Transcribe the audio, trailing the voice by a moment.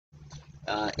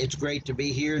It's great to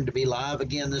be here and to be live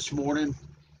again this morning.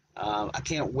 I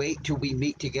can't wait till we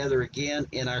meet together again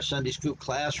in our Sunday school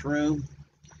classroom.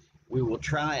 We will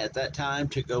try at that time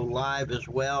to go live as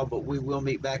well, but we will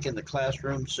meet back in the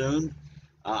classroom soon.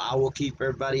 I will keep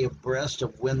everybody abreast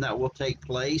of when that will take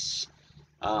place.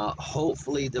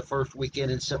 Hopefully the first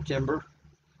weekend in September.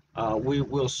 We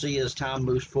will see as time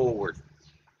moves forward.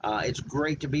 It's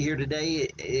great to be here today.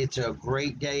 It's a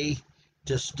great day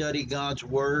to study God's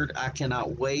Word. I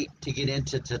cannot wait to get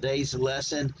into today's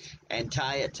lesson and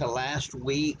tie it to last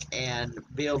week and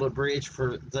build a bridge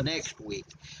for the next week.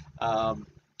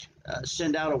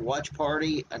 Send out a watch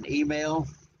party, an email,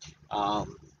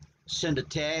 send a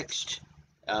text,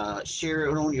 share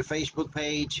it on your Facebook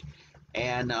page,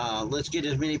 and let's get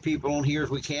as many people on here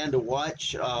as we can to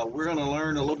watch. We're going to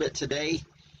learn a little bit today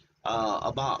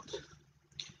about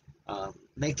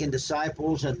making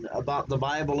disciples and about the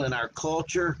Bible in our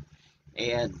culture.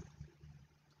 And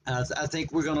I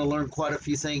think we're going to learn quite a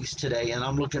few things today, and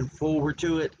I'm looking forward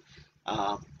to it.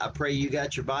 I pray you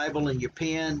got your Bible and your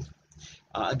pen.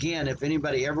 Again, if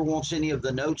anybody ever wants any of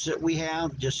the notes that we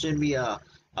have, just send me a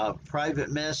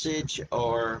private message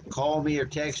or call me or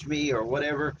text me or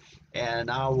whatever,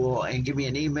 and give me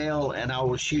an email, and I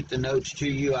will shoot the notes to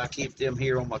you. I keep them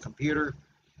here on my computer,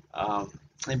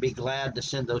 and be glad to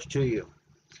send those to you.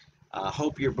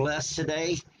 Hope you're blessed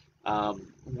today.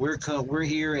 We're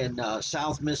here in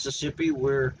South Mississippi.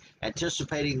 We're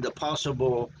anticipating the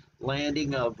possible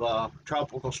landing of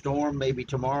tropical storm maybe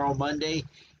tomorrow, Monday.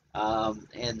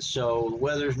 And so the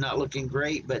weather's not looking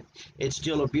great, but it's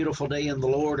still a beautiful day in the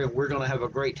Lord, and we're going to have a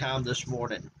great time this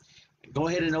morning. Go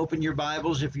ahead and open your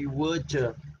Bibles, if you would,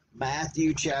 to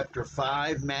Matthew chapter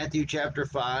 5. Matthew chapter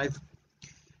 5.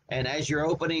 And as you're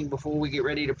opening, before we get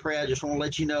ready to pray, I just want to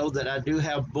let you know that I do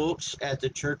have books at the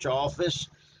church office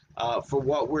for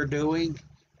what we're doing.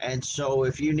 And so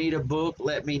if you need a book,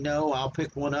 let me know. I'll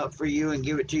pick one up for you and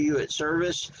give it to you at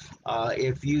service.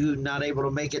 If you're not able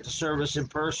to make it to service in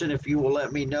person, if you will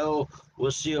let me know,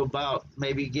 we'll see about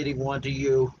maybe getting one to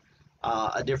you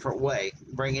a different way,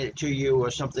 bringing it to you or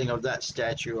something of that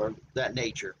stature or that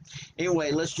nature.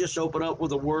 Anyway, let's just open up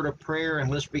with a word of prayer,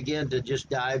 and let's begin to just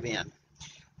dive in.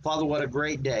 Father, what a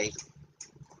great day.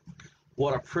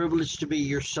 What a privilege to be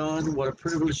your son. What a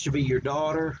privilege to be your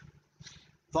daughter.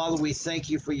 Father, we thank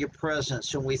you for your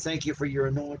presence, and we thank you for your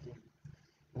anointing.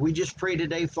 We just pray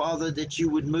today, Father, that you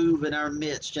would move in our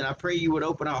midst, and I pray you would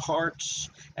open our hearts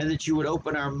and that you would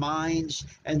open our minds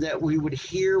and that we would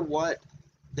hear what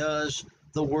does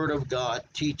the Word of God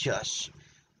teach us.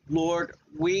 Lord,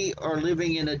 we are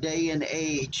living in a day and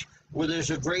age where there's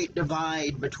a great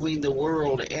divide between the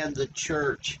world and the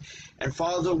church. And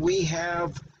Father, we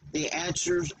have the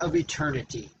answers of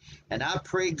eternity. And I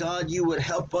pray, God, you would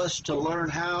help us to learn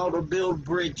how to build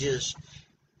bridges,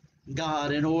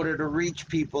 God, in order to reach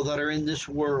people that are in this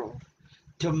world,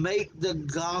 to make the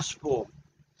gospel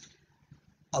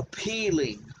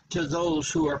appealing to those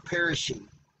who are perishing,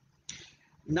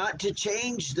 not to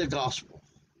change the gospel,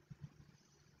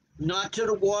 not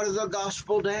to water the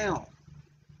gospel down,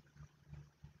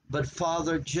 but,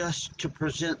 Father, just to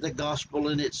present the gospel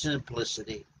in its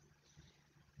simplicity,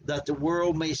 that the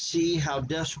world may see how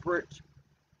desperate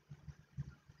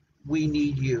we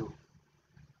need you.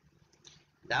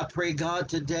 And I pray, God,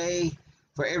 today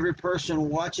for every person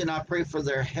watching, I pray for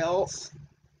their health.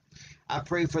 I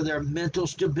pray for their mental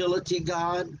stability,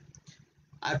 God.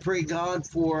 I pray, God,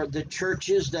 for the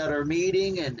churches that are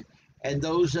meeting and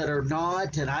those that are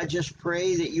not. And I just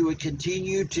pray that you would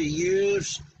continue to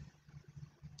use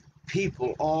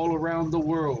people all around the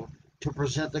world to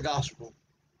present the gospel.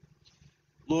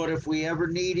 Lord, if we ever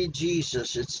needed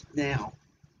Jesus, it's now.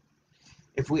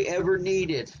 If we ever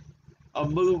needed a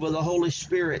move of the Holy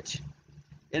Spirit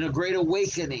in a great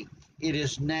awakening, it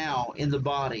is now in the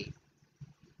body.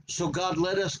 So God,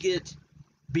 let us get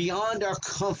beyond our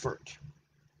comfort,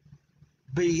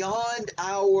 beyond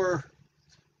our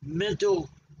mental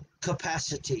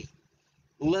capacity.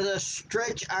 Let us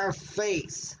stretch our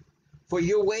faith, for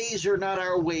your ways are not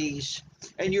our ways,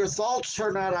 and your thoughts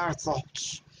are not our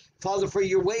thoughts. Father, for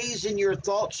your ways and your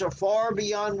thoughts are far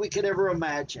beyond we could ever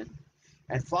imagine.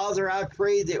 And Father, I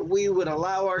pray that we would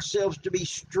allow ourselves to be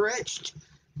stretched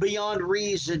beyond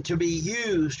reason, to be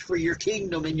used for your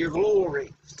kingdom and your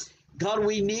glory. God,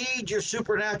 we need your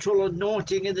supernatural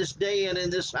anointing in this day and in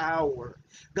this hour.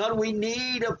 God, we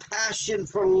need a passion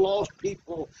for lost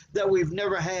people that we've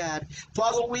never had.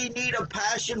 Father, we need a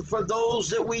passion for those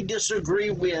that we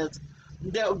disagree with.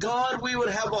 That, God, we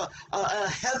would have a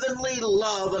heavenly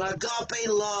love, an agape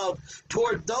love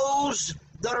toward those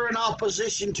that are in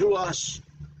opposition to us.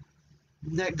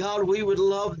 that, God, we would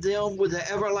love them with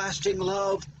the everlasting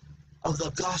love of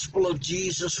the gospel of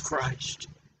Jesus Christ.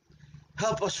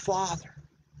 Help us, Father.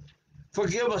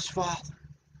 Forgive us, Father.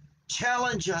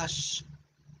 Challenge us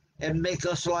and make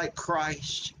us like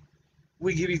Christ.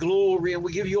 We give you glory and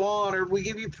we give you honor and we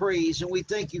give you praise and we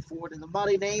thank you for it in the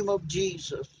mighty name of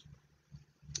Jesus.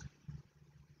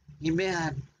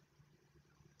 Amen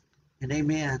and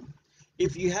amen.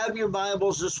 If you have your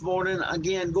Bibles this morning,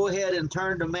 again, go ahead and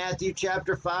turn to Matthew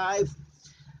chapter 5.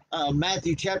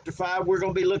 Matthew chapter 5, we're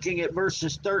going to be looking at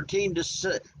verses 13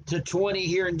 to 20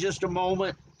 here in just a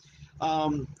moment.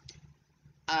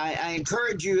 I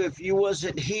encourage you, if you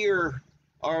wasn't here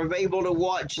or able to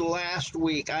watch last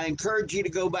week, I encourage you to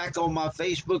go back on my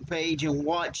Facebook page and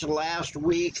watch last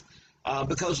week,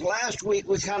 because last week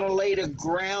we kind of laid a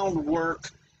groundwork,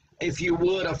 if you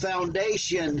would, a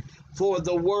foundation for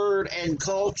the word and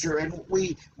culture. And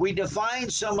we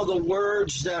defined some of the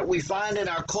words that we find in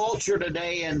our culture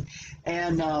today, and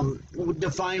we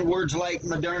define words like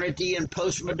modernity and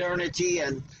postmodernity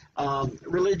and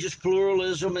religious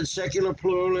pluralism and secular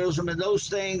pluralism and those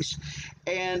things.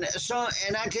 And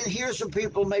I can hear some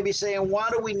people maybe saying, why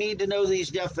do we need to know these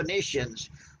definitions?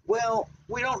 Well,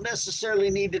 we don't necessarily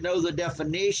need to know the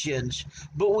definitions,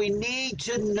 but we need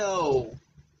to know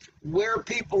where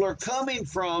people are coming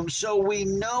from so we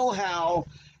know how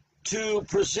to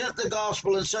present the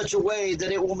gospel in such a way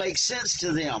that it will make sense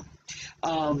to them.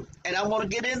 And I want to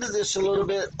get into this a little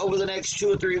bit over the next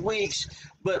 2 or 3 weeks,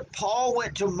 but Paul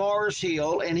went to Mars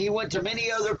Hill and he went to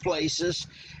many other places,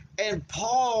 and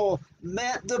Paul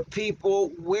met the people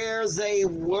where they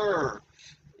were.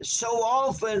 So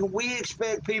often we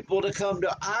expect people to come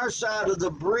to our side of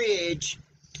the bridge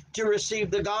to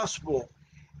receive the gospel.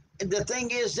 The thing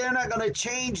is, they're not going to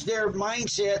change their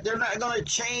mindset. They're not going to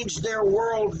change their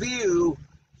worldview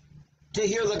to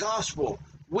hear the gospel.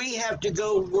 We have to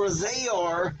go where they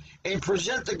are and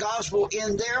present the gospel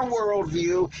in their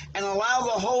worldview and allow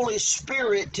the Holy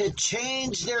Spirit to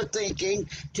change their thinking,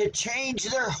 to change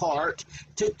their heart,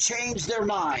 to change their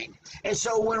mind. And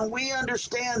so when we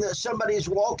understand that somebody's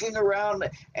walking around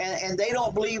and they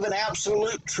don't believe in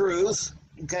absolute truth,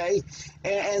 okay,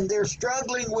 and they're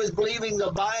struggling with believing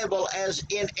the Bible as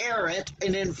inerrant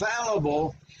and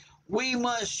infallible, we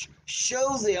must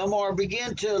show them or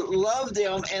begin to love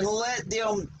them and let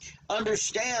them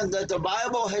understand that the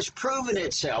Bible has proven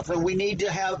itself, and we need to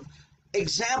have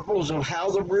examples of how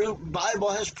the Bible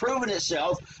has proven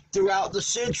itself throughout the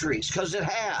centuries, because it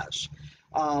has.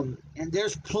 And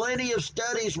there's plenty of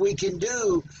studies we can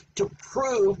do to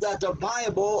prove that the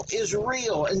Bible is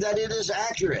real and that it is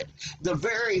accurate. The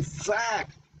very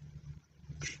fact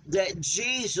that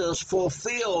Jesus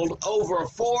fulfilled over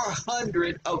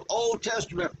 400 of Old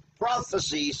Testament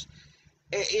prophecies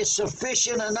is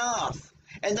sufficient enough.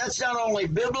 And that's not only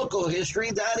biblical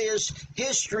history, that is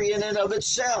history in and of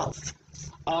itself.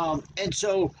 And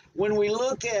so when we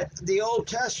look at the Old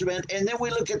Testament and then we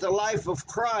look at the life of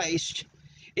Christ,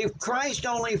 if Christ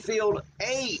only fulfilled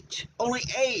only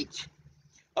eight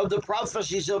of the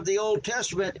prophecies of the Old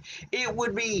Testament, it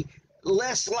would be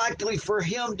less likely for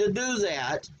him to do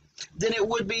that than it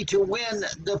would be to win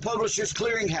the Publishers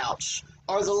Clearinghouse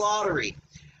or the lottery.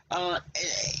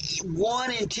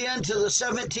 1 in 10 to the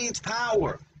 17th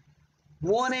power.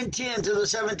 1 in 10 to the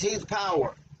 17th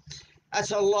power.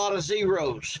 That's a lot of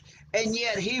zeros. And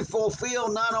yet he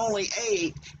fulfilled not only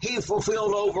 8, he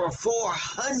fulfilled over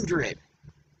 400.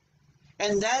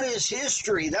 And that is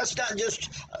history. That's not just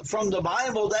from the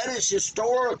Bible. That is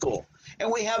historical.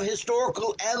 And we have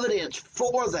historical evidence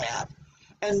for that.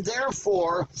 And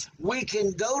therefore, we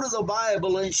can go to the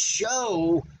Bible and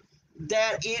show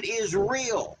that it is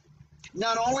real.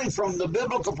 Not only from the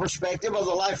biblical perspective of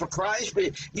the life of Christ,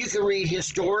 but you can read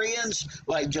historians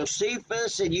like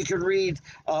Josephus, and you can read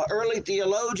early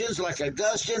theologians like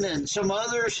Augustine and some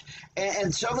others,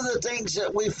 and some of the things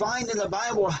that we find in the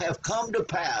Bible have come to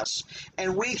pass,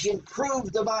 and we can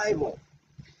prove the Bible.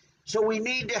 So we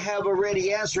need to have a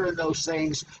ready answer in those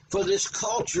things for this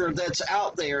culture that's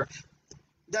out there.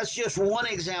 That's just one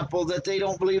example that they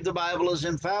don't believe the Bible is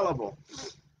infallible.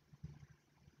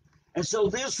 And so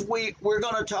this week, we're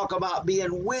going to talk about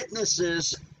being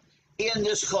witnesses in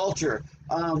this culture,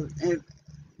 and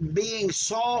being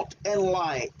salt and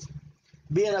light,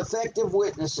 being effective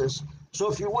witnesses. So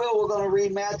if you will, we're going to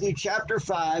read Matthew chapter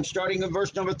 5, starting in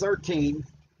verse number 13,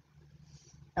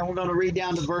 and we're going to read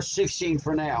down to verse 16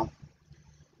 for now.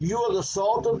 You are the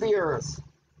salt of the earth,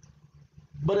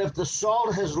 but if the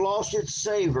salt has lost its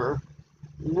savor,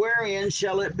 wherein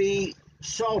shall it be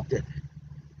salted?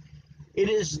 It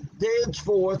is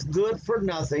thenceforth good for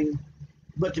nothing,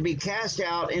 but to be cast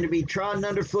out and to be trodden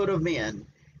under foot of men.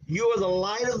 You are the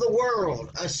light of the world.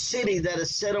 A city that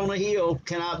is set on a hill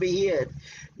cannot be hid.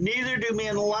 Neither do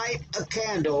men light a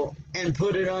candle and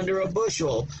put it under a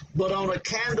bushel, but on a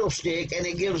candlestick, and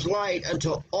it gives light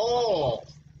unto all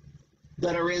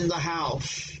that are in the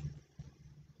house.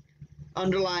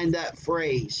 Underline that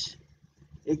phrase.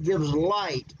 It gives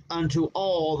light unto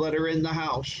all that are in the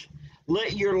house.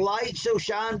 Let your light so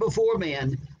shine before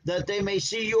men, that they may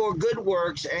see your good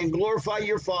works and glorify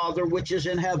your Father which is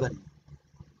in heaven.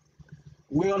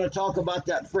 We're going to talk about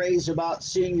that phrase about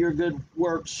seeing your good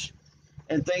works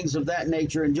and things of that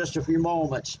nature in just a few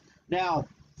moments. Now,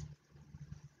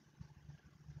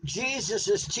 Jesus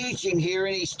is teaching here,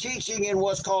 and he's teaching in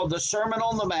what's called the Sermon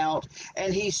on the Mount,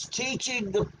 and he's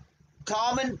teaching the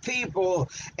common people,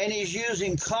 and he's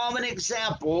using common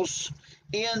examples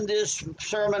in this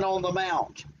Sermon on the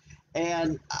Mount.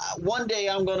 And one day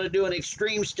I'm going to do an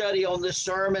extreme study on this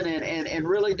sermon and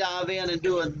really dive in and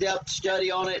do a depth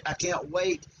study on it. I can't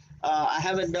wait. I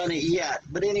haven't done it yet.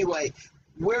 But anyway,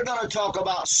 we're going to talk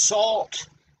about salt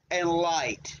and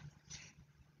light.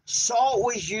 Salt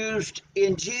was used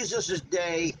in Jesus'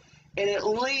 day in at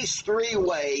least 3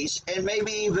 ways, and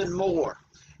maybe even more.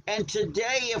 And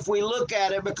today, if we look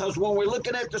at it, because when we're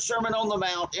looking at the Sermon on the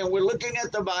Mount and we're looking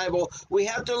at the Bible, we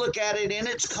have to look at it in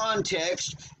its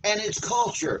context and its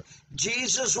culture.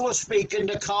 Jesus was speaking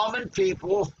to common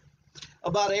people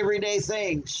about everyday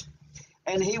things.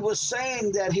 And he was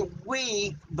saying that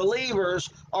we, believers,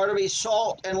 are to be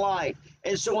salt and light.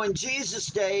 And so in Jesus'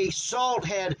 day, salt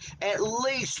had at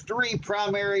least 3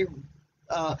 primary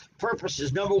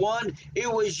purposes. Number one,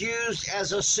 it was used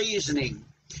as a seasoning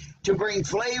to bring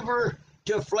flavor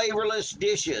to flavorless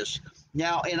dishes.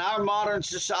 Now, in our modern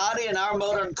society, in our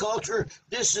modern culture,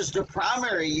 this is the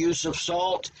primary use of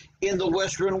salt in the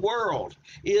Western world,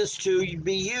 is to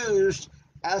be used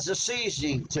as a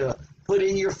seasoning to put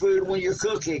in your food when you're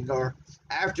cooking or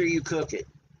after you cook it.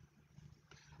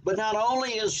 But not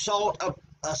only is salt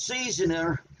a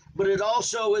seasoner, but it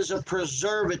also is a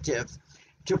preservative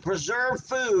to preserve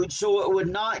food so it would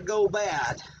not go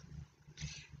bad.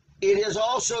 It is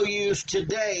also used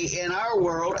today in our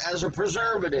world as a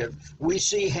preservative. We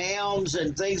see hams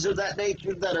and things of that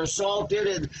nature that are salted,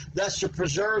 and that's to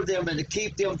preserve them and to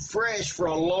keep them fresh for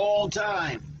a long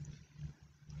time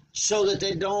so that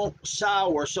they don't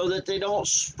sour, so that they don't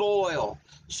spoil,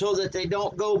 so that they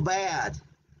don't go bad.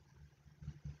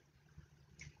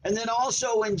 And then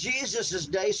also in Jesus'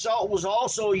 day, salt was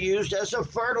also used as a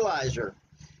fertilizer.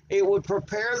 It would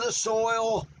prepare the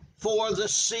soil for the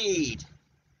seed.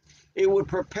 It would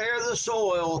prepare the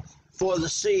soil for the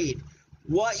seed.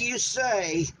 What you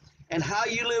say and how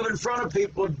you live in front of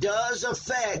people does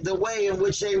affect the way in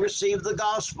which they receive the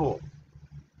gospel.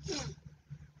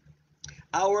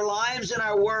 Our lives and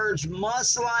our words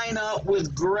must line up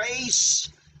with grace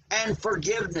and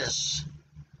forgiveness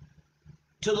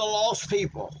to the lost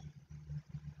people.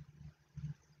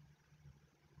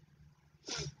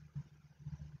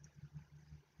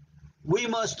 We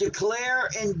must declare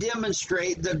and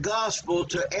demonstrate the gospel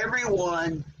to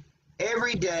everyone,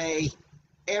 every day,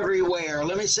 everywhere.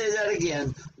 Let me say that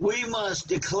again. We must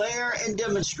declare and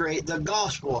demonstrate the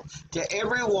gospel to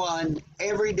everyone,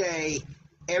 every day,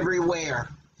 everywhere.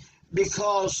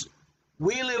 Because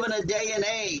we live in a day and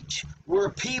age where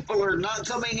people are not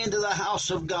coming into the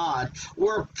house of God,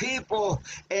 where people,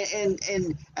 and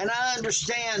I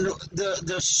understand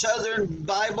the Southern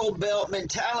Bible Belt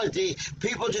mentality,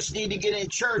 people just need to get in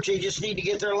church, they just need to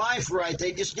get their life right,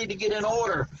 they just need to get in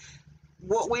order.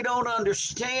 What we don't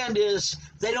understand is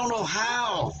they don't know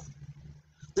how,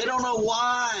 they don't know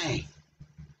why,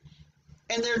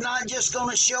 and they're not just going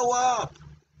to show up.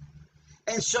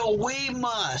 And so we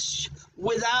must,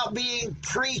 without being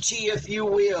preachy, if you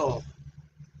will,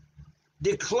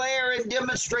 declare and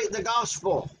demonstrate the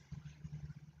gospel.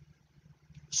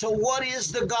 So what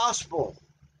is the gospel?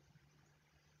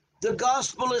 The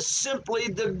gospel is simply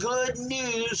the good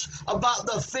news about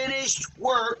the finished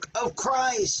work of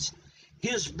Christ,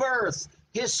 his birth,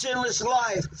 his sinless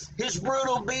life, his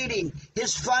brutal beating,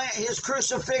 his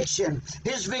crucifixion,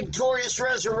 his victorious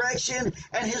resurrection,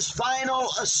 and his final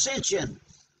ascension.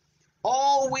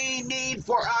 All we need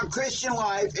for our Christian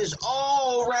life is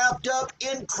all wrapped up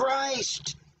in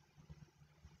Christ.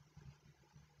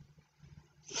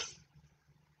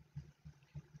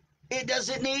 It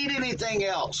doesn't need anything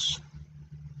else.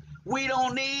 We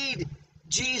don't need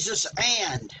Jesus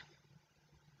and.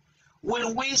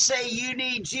 When we say you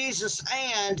need Jesus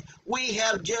and, we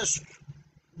have just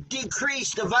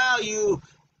decreased the value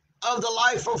of the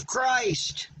life of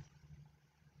Christ,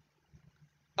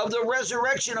 of the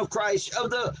resurrection of Christ, of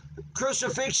the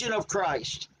crucifixion of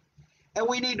Christ. And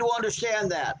we need to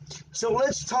understand that. So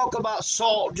let's talk about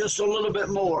salt just a little bit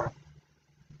more.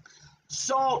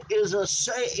 Salt is a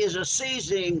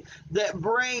seasoning that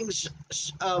brings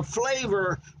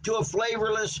flavor to a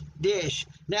flavorless dish.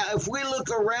 Now, if we look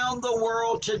around the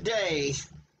world today,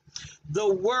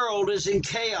 the world is in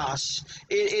chaos.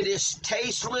 It is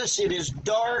tasteless, it is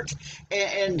dark,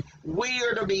 and we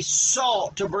are to be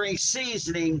salt to bring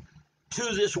seasoning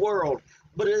to this world.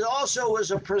 But it also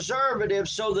is a preservative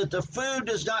so that the food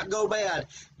does not go bad.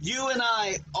 You and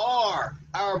I are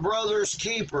our brother's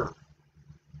keeper.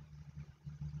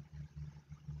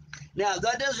 Now,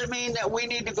 that doesn't mean that we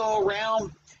need to go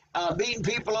around beating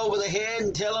people over the head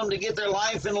and tell them to get their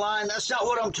life in line. That's not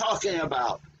what I'm talking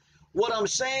about. What I'm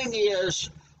saying is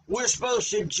we're supposed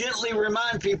to gently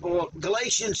remind people.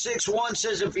 Galatians 6:1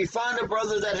 says, if you find a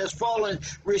brother that has fallen,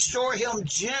 restore him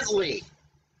gently,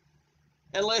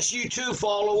 unless you too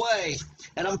fall away.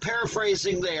 And I'm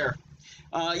paraphrasing there.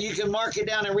 You can mark it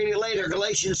down and read it later,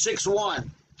 Galatians 6:1.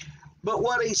 But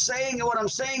what he's saying and what I'm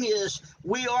saying is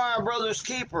we are our brother's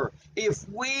keeper. If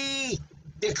we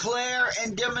declare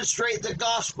and demonstrate the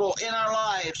gospel in our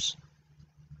lives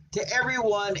to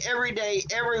everyone, every day,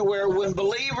 everywhere, when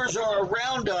believers are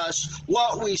around us,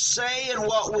 what we say and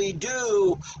what we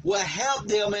do will help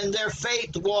them in their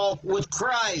faith walk with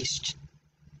Christ.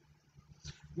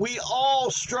 We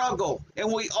all struggle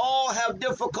and we all have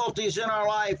difficulties in our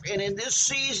life. And in this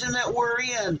season that we're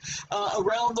in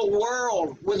around the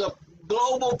world with a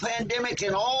global pandemic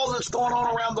and all that's going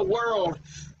on around the world,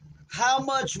 how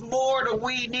much more do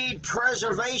we need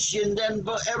preservation than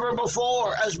ever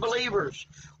before as believers?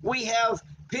 We have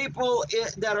people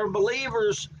that are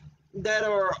believers that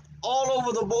are all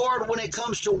over the board when it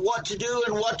comes to what to do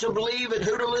and what to believe and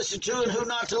who to listen to and who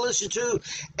not to listen to.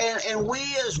 And we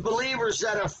as believers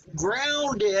that are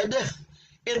grounded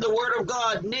in the Word of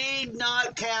God need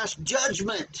not cast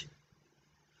judgment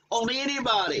on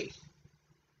anybody.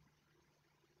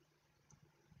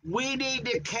 We need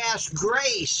to cast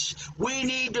grace. We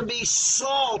need to be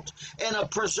salt and a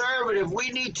preservative. We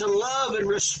need to love and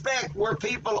respect where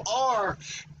people are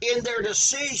in their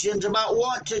decisions about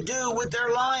what to do with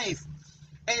their life.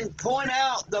 And point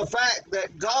out the fact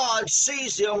that God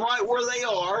sees them right where they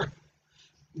are.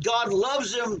 God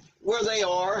loves them where they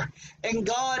are. And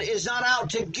God is not out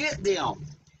to get them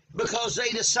because they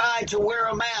decide to wear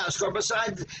a mask, or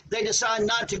they decide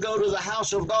not to go to the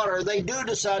house of God, or they do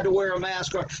decide to wear a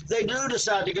mask, or they do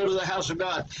decide to go to the house of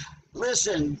God.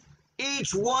 Listen,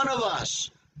 each one of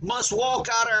us must walk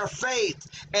out our faith,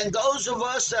 and those of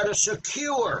us that are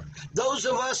secure, those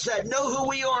of us that know who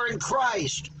we are in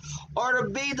Christ, are to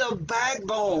be the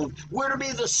backbone. We're to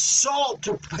be the salt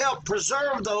to help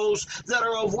preserve those that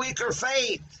are of weaker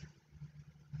faith.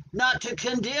 Not to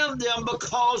condemn them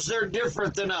because they're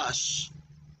different than us.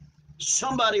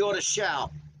 Somebody ought to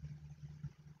shout.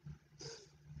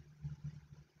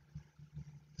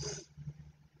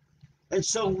 And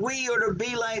so we are to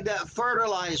be like that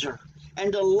fertilizer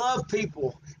and to love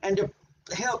people and to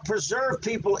help preserve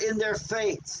people in their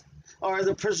faith, or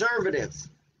the preservative.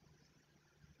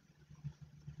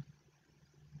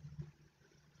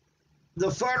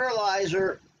 The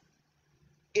fertilizer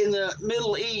in the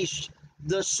Middle East,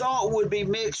 the salt would be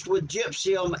mixed with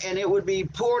gypsum and it would be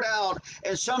poured out,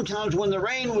 and sometimes when the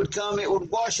rain would come it would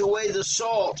wash away the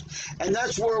salt, and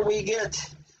that's where we get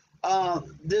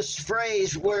this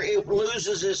phrase where it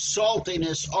loses its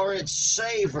saltiness or its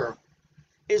savor.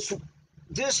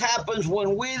 This happens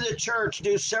when we, the church,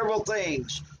 do several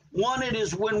things. One, it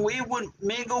is when we would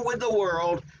mingle with the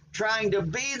world, trying to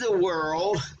be the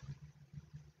world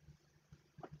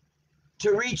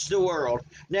to reach the world.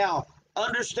 Now,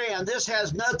 understand, this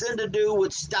has nothing to do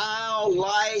with style,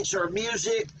 lights, or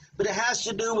music, but it has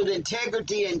to do with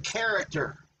integrity and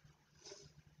character.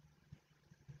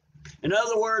 In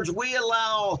other words, we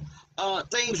allow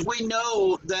things we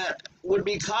know that would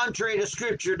be contrary to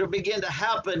Scripture to begin to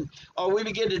happen, or we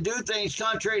begin to do things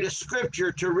contrary to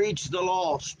Scripture to reach the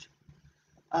lost.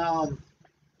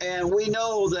 And we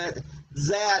know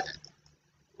that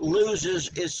loses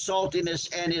its saltiness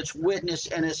and its witness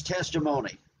and its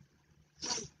testimony.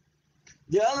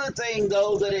 The other thing,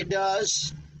 though, that it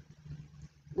does,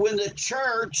 when the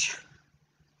church,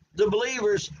 the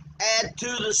believers, add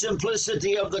to the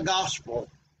simplicity of the gospel.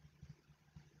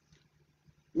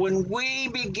 When we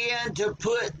begin to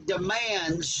put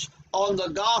demands on the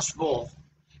gospel,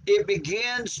 it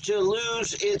begins to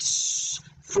lose its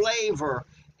flavor.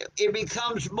 It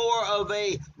becomes more of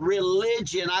a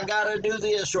religion. I got to do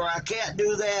this or I can't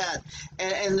do that.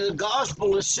 And the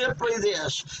gospel is simply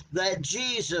this, that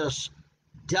Jesus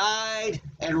died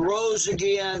and rose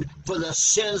again for the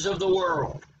sins of the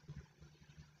world.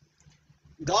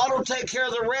 God will take care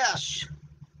of the rest.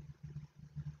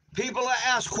 People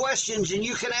ask questions and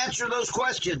you can answer those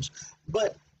questions.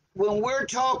 But when we're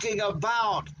talking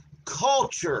about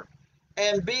culture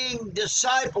and being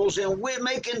disciples and we're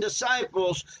making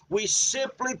disciples, we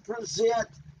simply present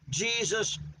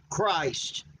Jesus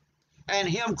Christ and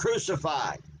Him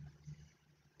crucified.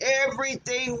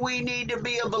 Everything we need to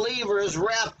be a believer is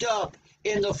wrapped up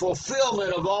in the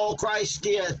fulfillment of all Christ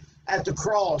did at the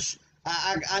cross.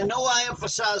 I know I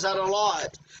emphasize that a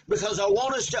lot because I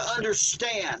want us to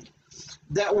understand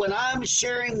that when I'm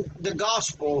sharing the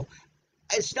gospel,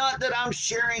 it's not that I'm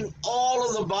sharing all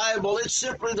of the Bible. It's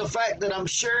simply the fact that I'm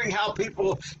sharing how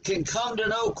people can come to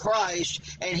know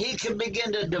Christ and He can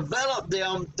begin to develop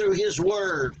them through His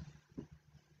Word.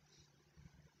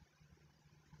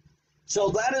 So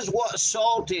that is what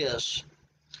salt is.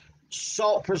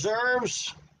 Salt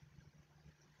preserves,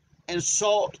 and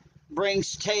salt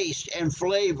brings taste and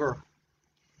flavor.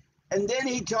 And then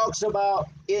he talks about,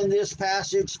 in this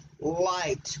passage,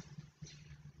 light.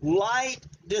 Light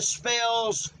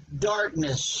dispels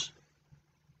darkness.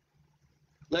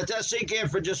 Let that sink in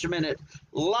for just a minute.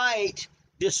 Light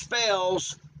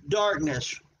dispels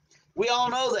darkness. We all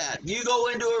know that. You go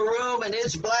into a room and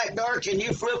it's black dark and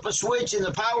you flip a switch and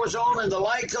the power's on and the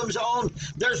light comes on.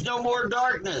 There's no more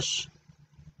darkness.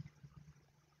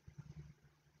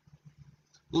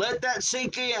 Let that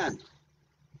sink in.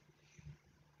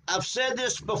 I've said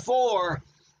this before,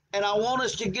 and I want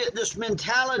us to get this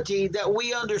mentality that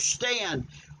we understand.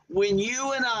 When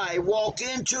you and I walk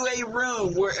into a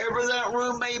room, wherever that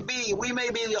room may be, we may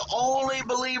be the only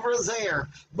believer there,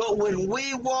 but when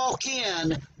we walk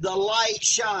in, the light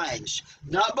shines.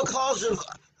 Not because of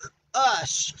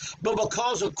us, but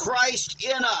because of Christ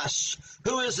in us,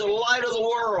 who is the light of the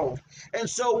world. And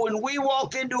so when we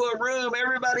walk into a room,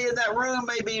 everybody in that room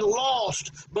may be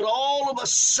lost, but all of a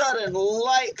sudden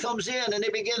light comes in and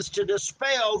it begins to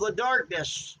dispel the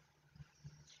darkness.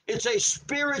 It's a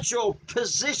spiritual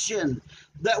position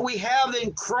that we have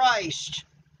in Christ.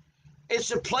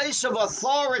 It's a place of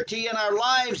authority in our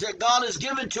lives that God has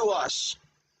given to us.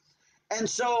 And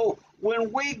so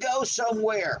when we go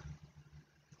somewhere,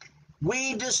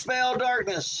 we dispel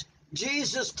darkness.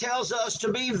 Jesus tells us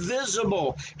to be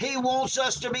visible. He wants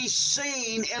us to be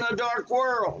seen in a dark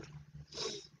world.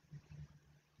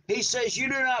 He says, you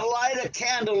do not light a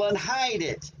candle and hide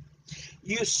it.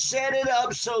 You set it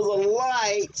up so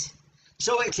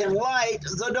it can light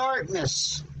the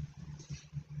darkness.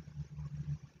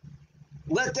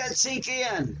 Let that sink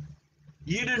in.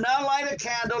 You do not light a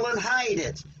candle and hide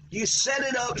it. You set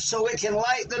it up so it can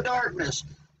light the darkness.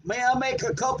 May I make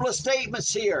a couple of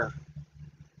statements here?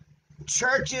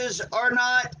 Churches are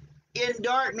not in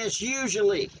darkness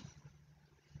usually.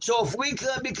 So if we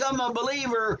could become a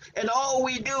believer and all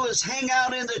we do is hang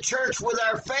out in the church with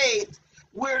our faith,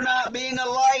 we're not being a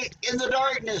light in the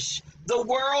darkness. The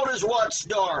world is what's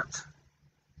dark.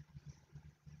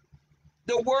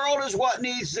 The world is what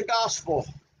needs the gospel.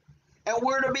 And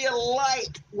we're to be a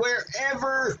light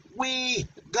wherever we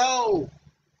go.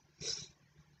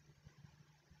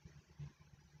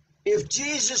 If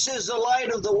Jesus is the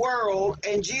light of the world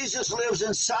and Jesus lives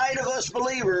inside of us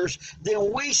believers,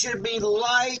 then we should be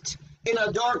light in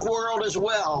a dark world as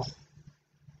well.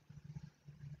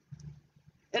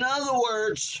 In other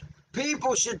words,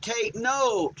 people should take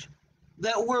note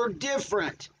that we're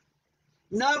different.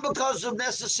 Not because of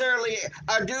necessarily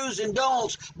our do's and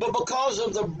don'ts, but because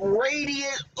of the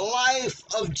radiant life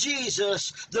of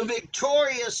Jesus, the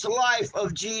victorious life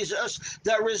of Jesus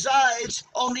that resides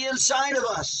on the inside of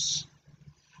us.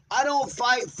 I don't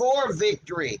fight for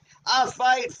victory. I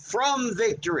fight from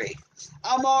victory.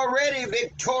 I'm already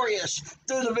victorious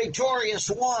through the victorious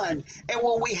one. And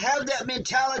when we have that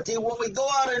mentality, when we go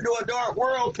out into a dark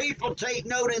world, people take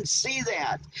note and see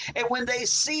that. And when they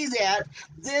see that,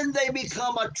 then they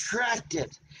become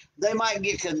attracted. They might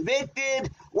get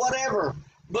convicted, whatever.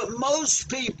 But most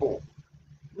people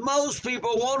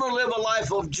want to live a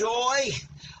life of joy,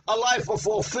 a life of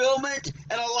fulfillment,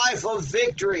 and a life of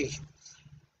victory.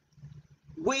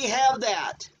 We have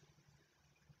that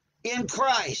in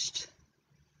Christ.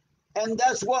 And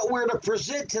that's what we're to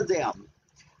present to them.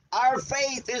 Our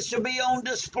faith is to be on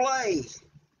display.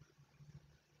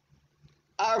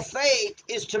 Our faith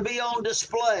is to be on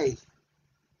display.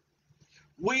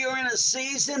 We are in a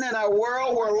season in our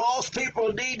world where lost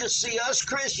people need to see us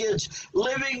Christians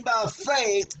living by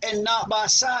faith and not by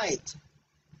sight.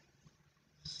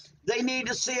 They need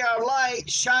to see our light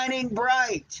shining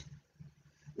bright.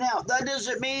 Now, that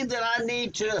doesn't mean that I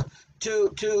need to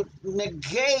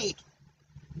negate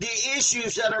the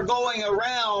issues that are going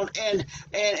around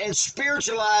and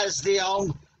spiritualize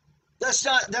them.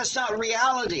 That's not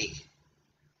reality.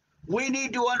 We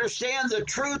need to understand the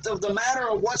truth of the matter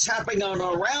of what's happening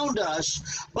around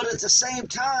us, but at the same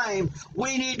time,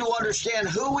 we need to understand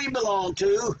who we belong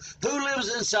to, who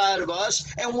lives inside of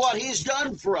us, and what he's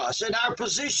done for us, and our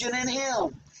position in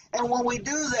him. And when we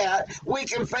do that, we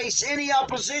can face any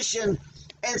opposition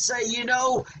and say, you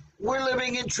know, we're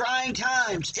living in trying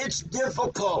times. It's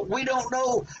difficult. We don't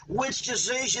know which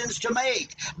decisions to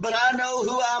make, but I know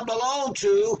who I belong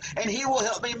to, and he will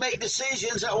help me make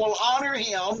decisions that will honor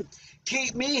him,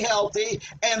 keep me healthy,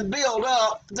 and build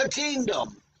up the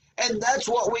kingdom. And that's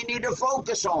what we need to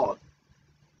focus on.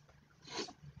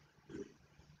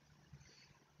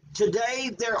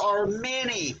 Today, there are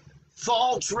many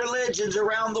false religions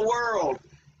around the world,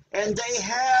 and they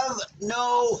have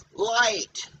no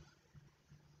light.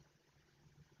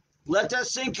 Let that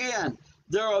sink in.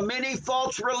 There are many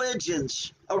false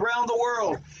religions around the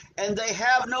world, and they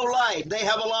have no light. They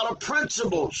have a lot of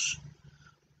principles.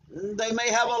 They may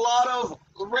have a lot of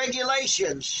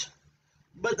regulations,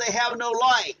 but they have no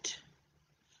light,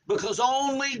 because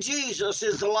only Jesus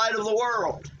is the light of the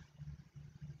world.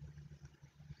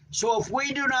 So if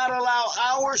we do not allow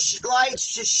our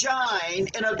lights to shine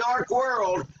in a dark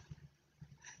world,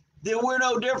 then we're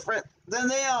no different than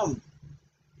them,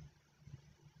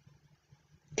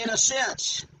 in a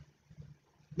sense,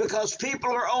 because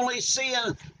people are only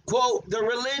seeing, quote, the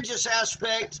religious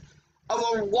aspect of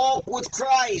a walk with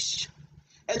Christ.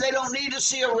 And they don't need to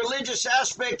see a religious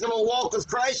aspect of a walk with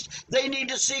Christ. They need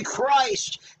to see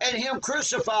Christ and him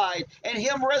crucified and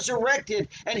him resurrected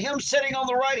and him sitting on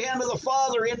the right hand of the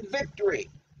Father in victory.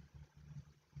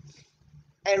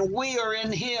 And we are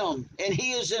in him, and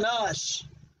he is in us.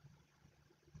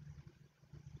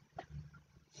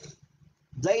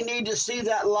 They need to see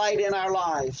that light in our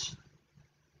lives.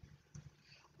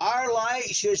 Our light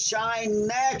should shine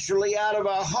naturally out of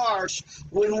our hearts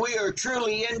when we are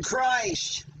truly in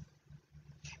Christ.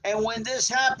 And when this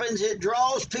happens, it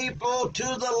draws people to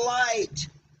the light.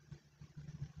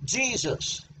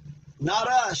 Jesus, not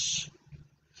us.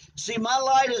 See, my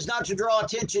light is not to draw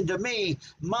attention to me.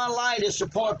 My light is to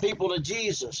point people to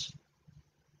Jesus,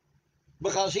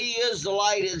 because he is the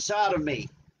light inside of me.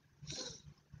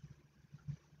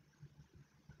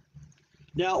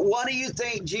 Now, what do you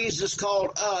think Jesus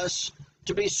called us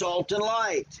to be salt and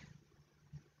light?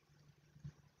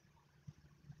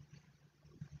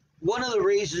 One of the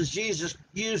reasons Jesus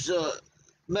used the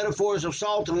metaphors of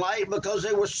salt and light, because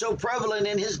they were so prevalent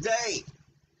in his day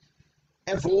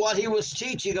and for what he was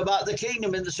teaching about the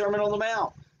kingdom in the Sermon on the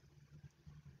Mount.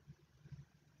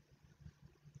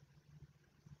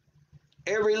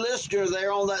 Every listener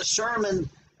there on that sermon,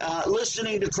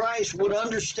 listening to Christ, would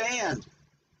understand.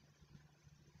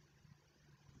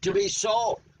 To be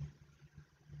salt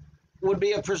would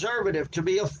be a preservative, to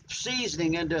be a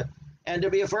seasoning, and to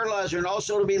be a fertilizer, and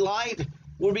also to be light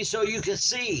would be so you could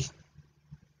see.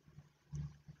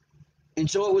 And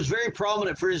so it was very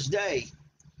prominent for his day.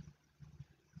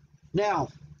 Now,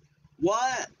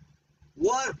 what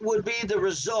would be the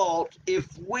result if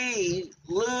we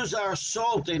lose our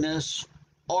saltiness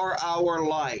or our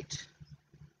light?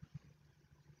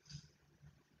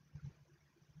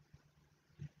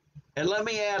 And let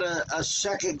me add a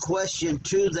second question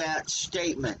to that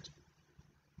statement.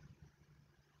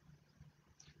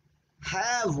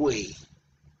 Have we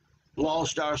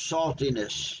lost our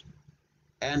saltiness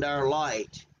and our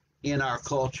light in our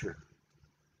culture?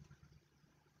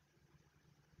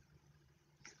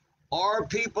 Are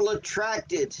people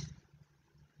attracted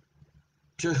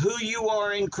to who you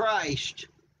are in Christ?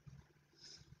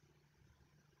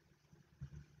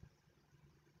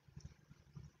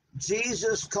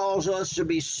 Jesus calls us to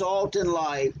be salt and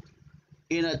light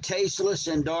in a tasteless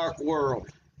and dark world.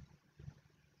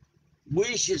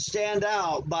 We should stand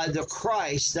out by the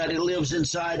Christ that lives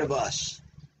inside of us.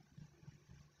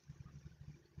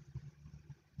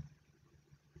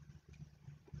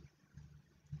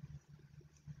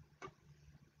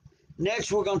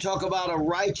 Next, we're going to talk about a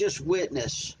righteous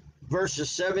witness,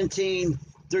 verses 17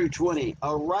 through 20.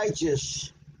 A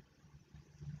righteous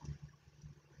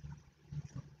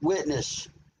witness,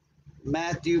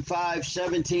 Matthew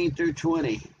 5:17 through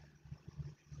 20.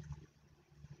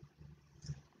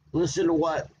 Listen to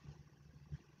what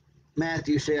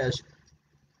Matthew says.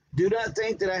 Do not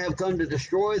think that I have come to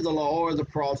destroy the law or the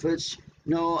prophets.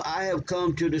 No, I have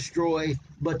come to destroy,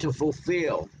 but to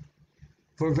fulfill.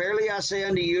 For verily I say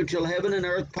unto you, till heaven and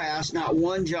earth pass, not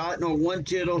one jot nor one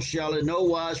tittle shall in no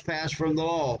wise pass from the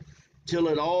law, till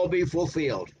it all be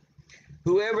fulfilled.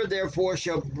 Whoever therefore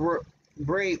shall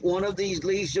break one of these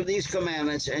least of these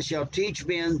commandments and shall teach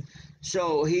men,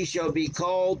 so he shall be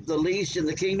called the least in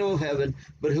the kingdom of heaven.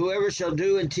 But whoever shall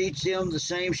do and teach them, the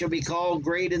same shall be called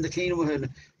great in the kingdom of heaven.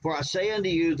 For I say unto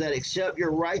you that except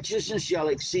your righteousness shall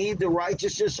exceed the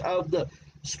righteousness of the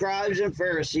scribes and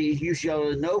Pharisees, you shall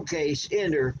in no case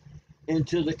enter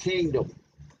into the kingdom.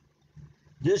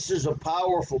 This is a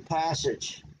powerful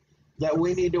passage that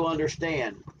we need to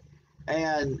understand.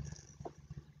 And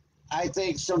I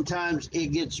think sometimes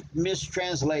it gets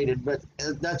mistranslated, but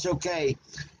that's okay.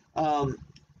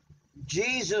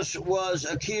 Jesus was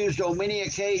accused on many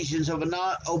occasions of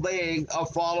not obeying or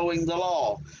following the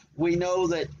law. We know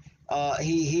that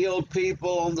he healed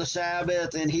people on the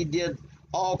Sabbath and he did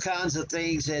all kinds of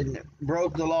things and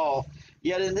broke the law.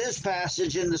 Yet in this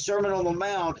passage, in the Sermon on the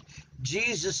Mount,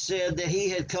 Jesus said that he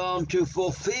had come to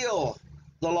fulfill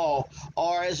the law,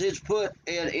 or as it's put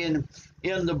in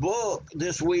the book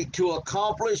this week, to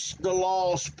accomplish the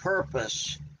law's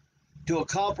purpose. To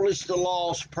accomplish the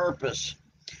law's purpose.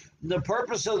 The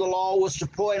purpose of the law was to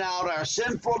point out our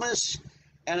sinfulness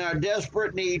and our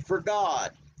desperate need for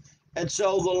God. And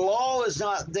so the law is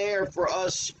not there for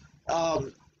us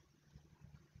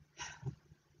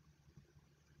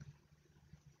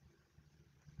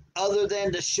other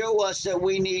than to show us that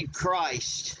we need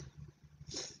Christ.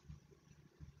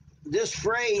 This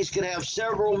phrase can have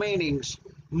several meanings.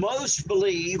 Most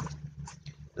believe,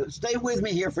 stay with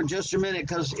me here for just a minute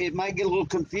because it might get a little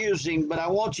confusing, but I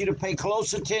want you to pay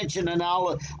close attention and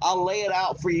I'll lay it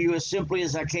out for you as simply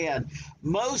as I can.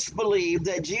 Most believe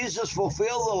that Jesus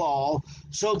fulfilled the law,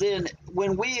 so then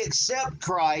when we accept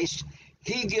Christ,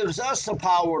 he gives us the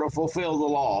power to fulfill the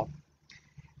law.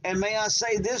 And may I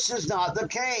say, this is not the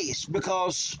case,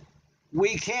 because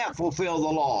we can't fulfill the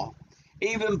law.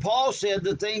 Even Paul said,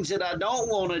 the things that I don't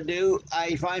want to do,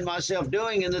 I find myself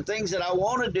doing, and the things that I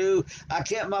want to do, I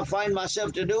can't find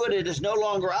myself to do it. It is no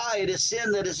longer I, it is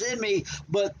sin that is in me.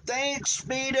 But thanks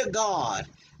be to God,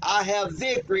 I have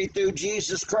victory through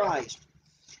Jesus Christ.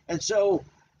 And so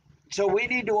we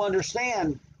need to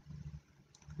understand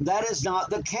that is not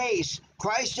the case.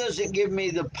 Christ doesn't give me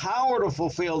the power to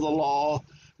fulfill the law.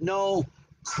 No,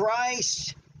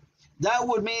 Christ, that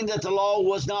would mean that the law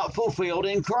was not fulfilled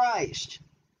in Christ.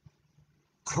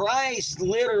 Christ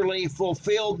literally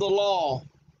fulfilled the law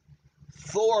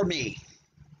for me.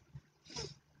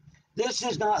 This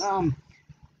is not,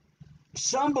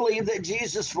 some believe that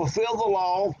Jesus fulfilled the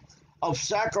law of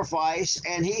sacrifice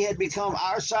and he had become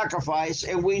our sacrifice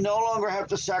and we no longer have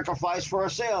to sacrifice for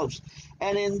ourselves.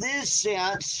 And in this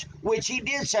sense, which he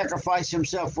did sacrifice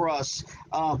himself for us,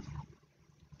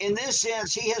 in this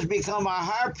sense, he has become our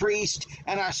high priest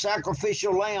and our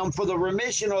sacrificial lamb for the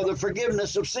remission or the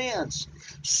forgiveness of sins.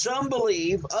 Some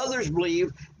believe, others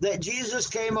believe, that Jesus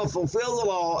came and fulfilled the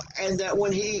law, and that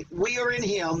when we are in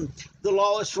him, the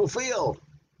law is fulfilled.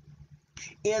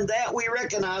 In that we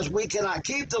recognize we cannot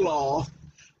keep the law,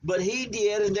 but he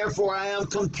did, and therefore I am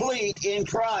complete in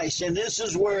Christ. And this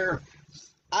is where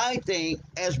I think,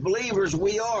 as believers,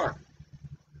 we are.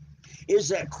 Is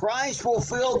that Christ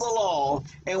fulfilled the law,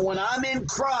 and when I'm in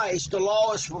Christ, the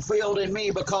law is fulfilled in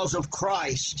me because of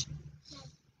Christ.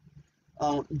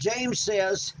 James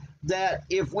says that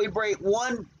if we break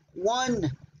one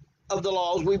of the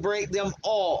laws, we break them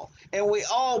all, and we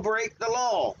all break the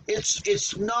law.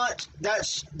 It's not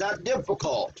that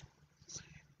difficult.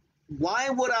 Why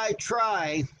would I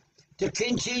try to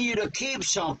continue to keep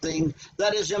something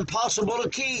that is impossible to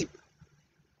keep?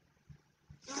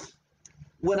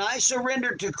 When I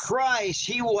surrender to Christ,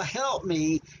 he will help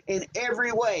me in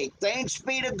every way. Thanks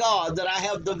be to God that I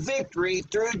have the victory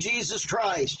through Jesus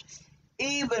Christ.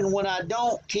 Even when I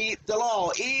don't keep the law,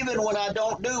 even when I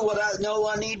don't do what I know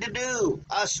I need to do,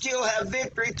 I still have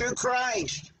victory through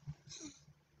Christ.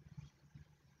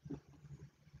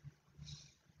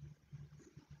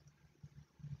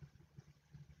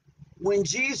 When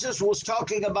Jesus was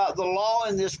talking about the law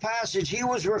in this passage, he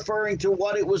was referring to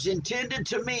what it was intended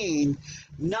to mean,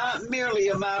 not merely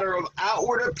a matter of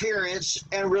outward appearance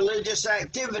and religious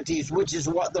activities, which is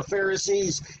what the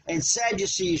Pharisees and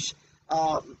Sadducees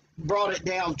brought it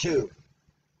down to.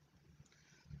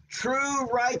 True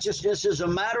righteousness is a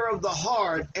matter of the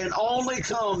heart and only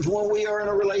comes when we are in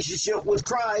a relationship with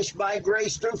Christ by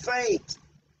grace through faith.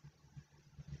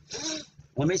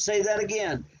 Let me say that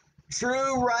again.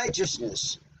 True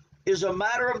righteousness is a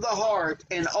matter of the heart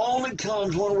and only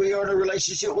comes when we are in a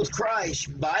relationship with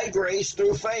Christ by grace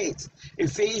through faith.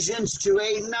 Ephesians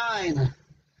 2:8-9.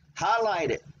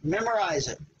 Highlight it, memorize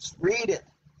it, read it.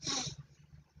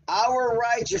 Our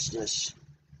righteousness,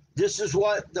 this is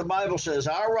what the Bible says,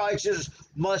 our righteousness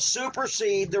must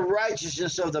supersede the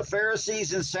righteousness of the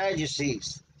Pharisees and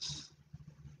Sadducees.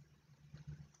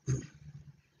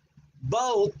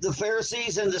 Both the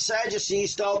Pharisees and the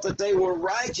Sadducees thought that they were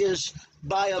righteous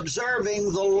by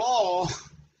observing the law,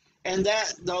 and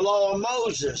that the law of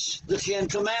Moses, the 10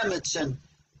 Commandments, and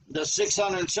the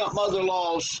 600 and something other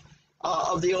laws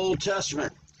of the Old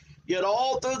Testament. Yet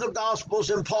all through the Gospels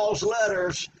and Paul's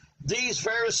letters, these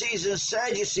Pharisees and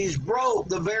Sadducees broke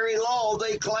the very law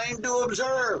they claimed to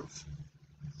observe.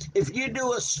 If you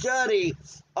do a study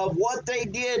of what they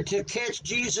did to catch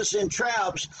Jesus in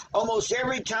traps, almost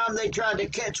every time they tried to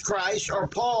catch Christ or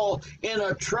Paul in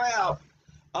a trap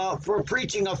for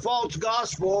preaching a false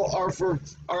gospel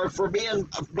or for being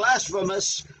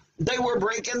blasphemous, they were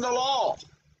breaking the law.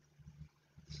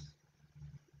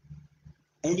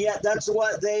 And yet that's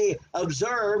what they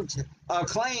observed,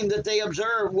 claimed that they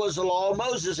observed was the law of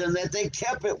Moses, and that they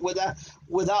kept it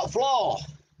without flaw.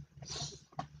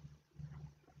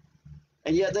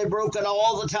 And yet they broke it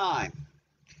all the time.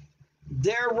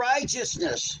 Their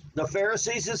righteousness, the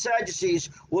Pharisees and Sadducees,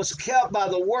 was kept by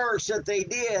the works that they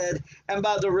did and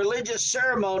by the religious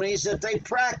ceremonies that they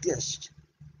practiced.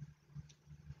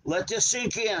 Let this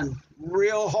sink in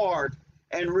real hard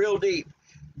and real deep.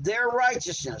 Their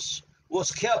righteousness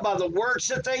was kept by the works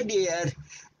that they did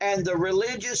and the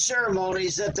religious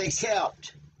ceremonies that they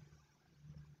kept.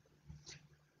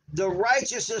 The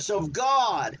righteousness of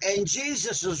God and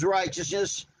Jesus'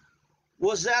 righteousness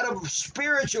was that of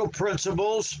spiritual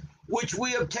principles which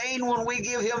we obtain when we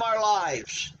give him our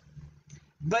lives,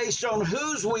 based on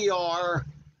whose we are,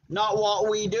 not what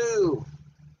we do.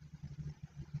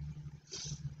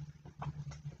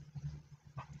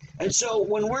 And so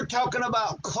when we're talking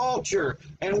about culture,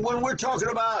 and when we're talking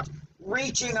about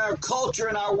reaching our culture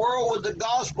and our world with the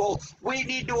gospel, we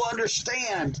need to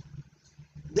understand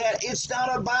that it's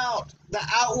not about the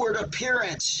outward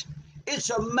appearance.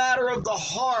 It's a matter of the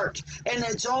heart, and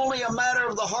it's only a matter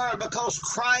of the heart because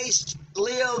Christ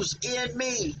lives in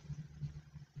me.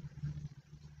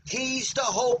 He's the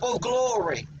hope of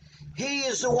glory. He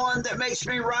is the one that makes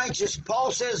me righteous.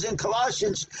 Paul says in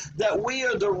Colossians that we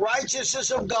are the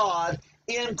righteousness of God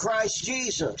in Christ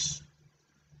Jesus.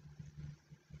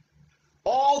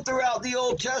 All throughout the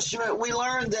Old Testament, we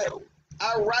learn that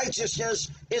our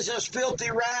righteousness is as filthy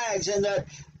rags, and that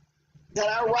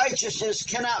our righteousness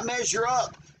cannot measure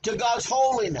up to God's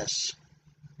holiness.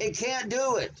 It can't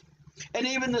do it. And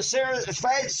even the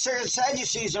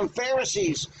Sadducees and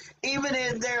Pharisees, even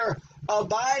in their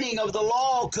abiding of the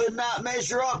law, could not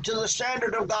measure up to the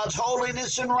standard of God's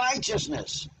holiness and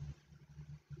righteousness.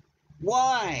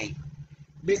 Why?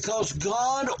 Because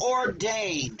God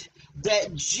ordained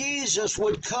that Jesus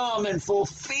would come and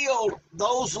fulfill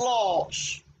those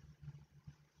laws,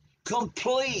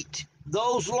 complete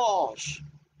those laws,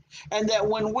 and that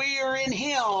when we are in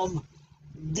him,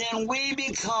 then we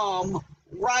become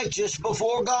righteous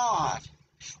before God.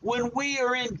 When we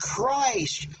are in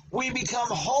Christ, we become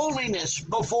holiness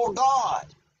before God.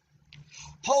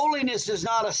 Holiness is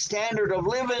not a standard of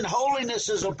living. Holiness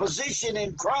is a position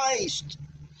in Christ,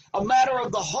 a matter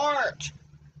of the heart.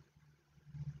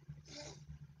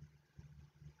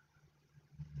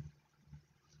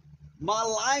 My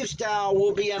lifestyle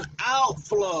will be an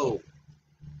outflow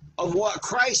of what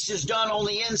Christ has done on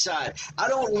the inside. I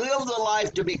don't live the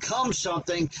life to become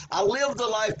something. I live the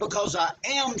life because I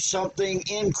am something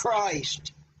in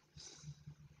Christ.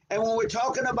 And when we're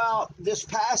talking about this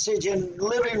passage and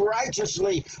living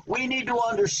righteously, we need to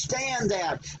understand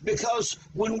that, because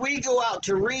when we go out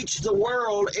to reach the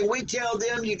world and we tell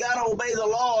them you got to obey the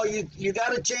law, you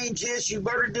got to change this, you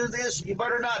better do this, you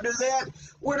better not do that,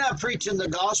 we're not preaching the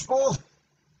gospel.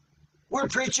 We're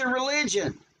preaching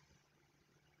religion.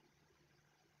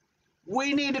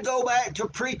 We need to go back to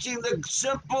preaching the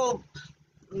simple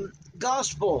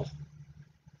gospel.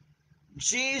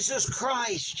 Jesus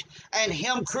Christ and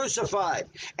him crucified.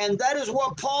 And that is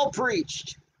what Paul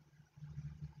preached.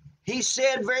 He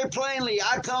said very plainly,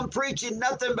 I come preaching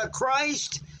nothing but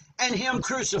Christ and him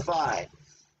crucified.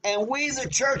 And we, the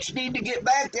church, need to get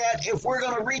back that if we're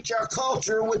going to reach our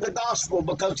culture with the gospel,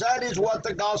 because that is what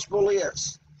the gospel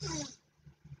is.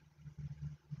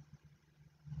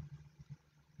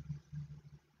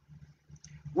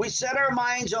 We set our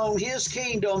minds on his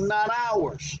kingdom, not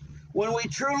ours. When we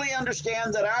truly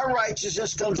understand that our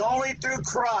righteousness comes only through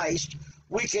Christ,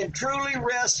 we can truly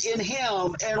rest in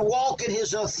him and walk in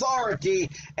his authority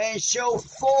and show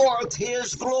forth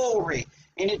his glory.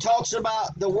 And it talks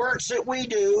about the works that we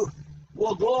do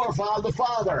will glorify the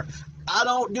Father. I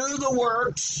don't do the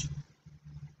works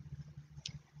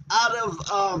out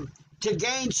of to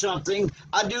gain something.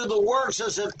 I do the works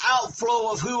as an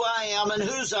outflow of who I am and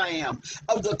whose I am,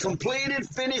 of the completed,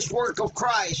 finished work of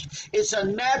Christ. It's a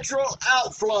natural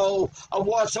outflow of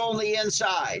what's on the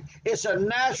inside. It's a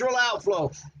natural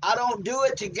outflow. I don't do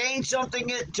it to gain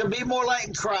something to be more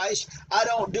like Christ. I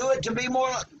don't do it to be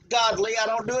more godly. I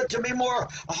don't do it to be more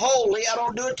holy. I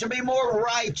don't do it to be more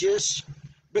righteous,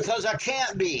 because I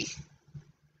can't be.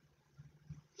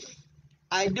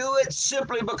 I do it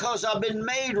simply because I've been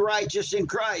made righteous in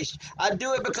Christ. I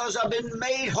do it because I've been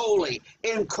made holy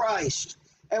in Christ.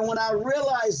 And when I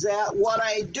realize that, what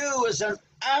I do is an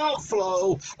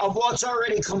outflow of what's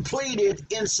already completed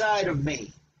inside of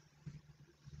me.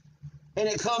 And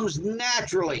it comes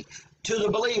naturally to the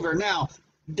believer. Now,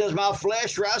 does my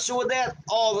flesh wrestle with that?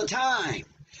 All the time.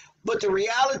 But the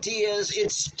reality is,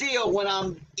 it's still, when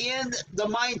I'm in the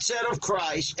mindset of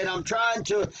Christ and I'm trying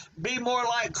to be more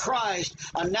like Christ,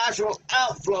 a natural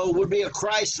outflow would be a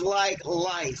Christ-like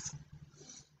life.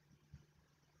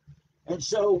 And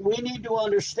so we need to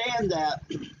understand that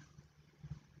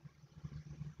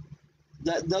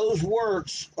those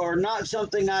works are not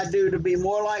something I do to be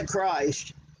more like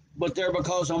Christ, but they're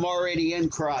because I'm already in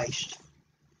Christ.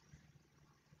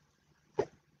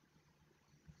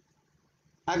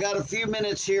 I got a few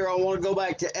minutes here. I want to go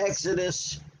back to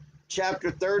Exodus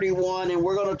chapter 31, and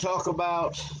we're going to talk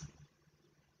about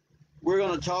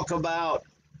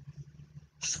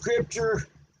Scripture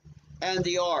and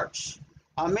the arts.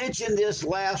 I mentioned this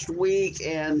last week,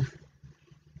 and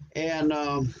I'm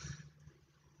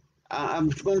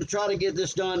going to try to get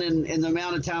this done in the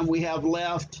amount of time we have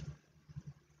left.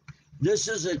 This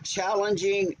is a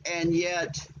challenging and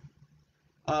yet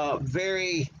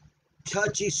very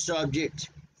touchy subject,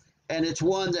 and it's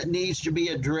one that needs to be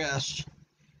addressed,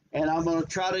 and I'm going to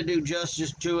try to do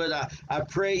justice to it. I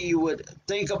pray you would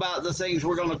think about the things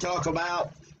we're going to talk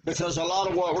about, because a lot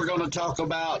of what we're going to talk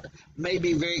about may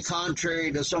be very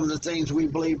contrary to some of the things we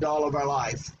believed all of our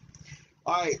life.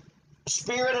 All right,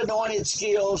 Spirit anointed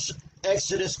skills,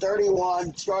 Exodus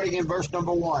 31, starting in verse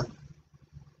number 1.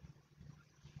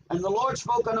 And the Lord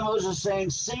spoke unto Moses, saying,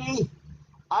 See,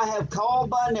 I have called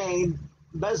by name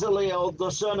Bezaleel, the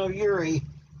son of Uri,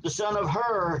 the son of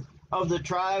Hur, of the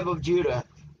tribe of Judah.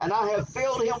 And I have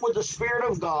filled him with the Spirit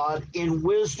of God, in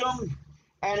wisdom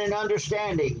and in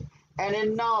understanding, and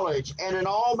in knowledge, and in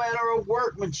all manner of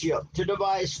workmanship, to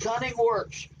devise cunning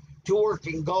works, to work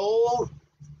in gold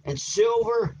and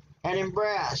silver and in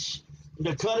brass,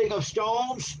 the cutting of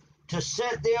stones, to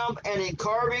set them, and in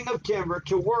carving of timber,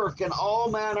 to work in all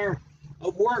manner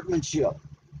of workmanship.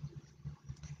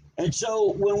 And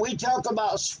so when we talk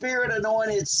about Spirit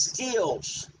anointed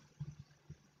skills,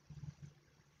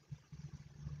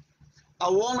 I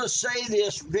want to say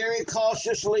this very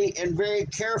cautiously and very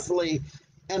carefully,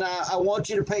 and I want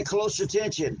you to pay close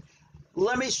attention.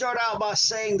 Let me start out by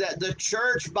saying that the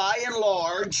church, by and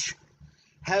large,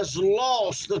 has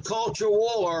lost the culture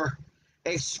war,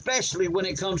 especially when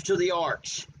it comes to the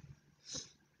arts.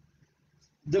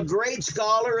 The great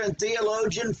scholar and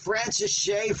theologian Francis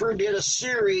Schaeffer did a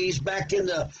series back in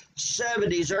the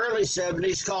 70s, early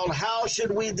 70s, called How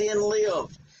Should We Then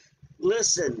Live?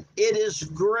 Listen, it is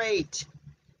great.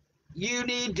 You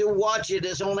need to watch it.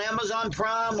 It's on Amazon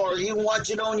Prime, or you can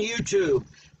watch it on YouTube.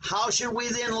 How should we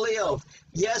then live?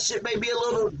 Yes, it may be a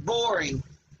little boring,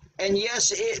 and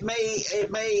yes, it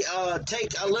may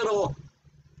take a little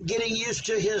getting used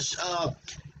to his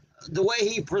the way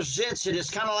he presents it.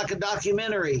 It's kind of like a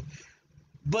documentary,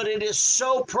 but it is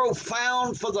so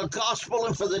profound for the gospel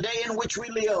and for the day in which we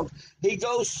live. He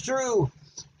goes through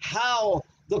how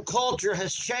the culture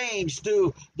has changed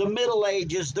through the Middle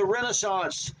Ages, the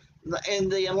Renaissance,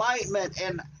 and the Enlightenment,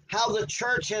 and how the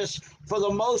church has, for the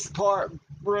most part,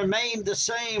 remained the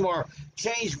same or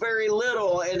changed very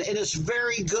little, and it's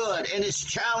very good, and it's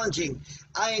challenging.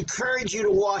 I encourage you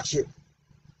to watch it.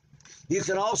 You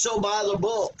can also buy the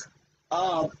book,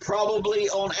 probably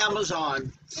on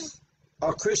Amazon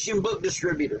or Christian book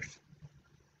distributors.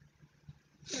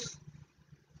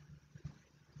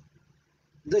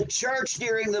 The church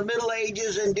during the Middle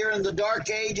Ages and during the Dark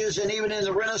Ages and even in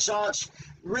the Renaissance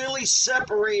really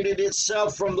separated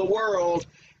itself from the world,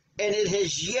 and it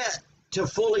has yet to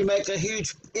fully make a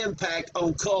huge impact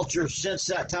on culture since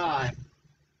that time.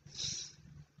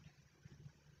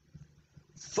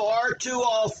 Far too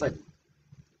often,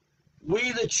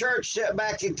 we, the church, sit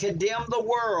back and condemn the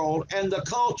world and the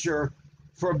culture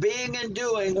for being and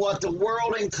doing what the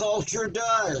world and culture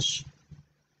does.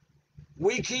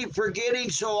 We keep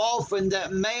forgetting so often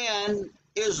that man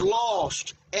is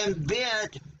lost and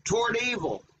bent toward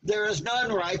evil. There is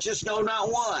none righteous, no,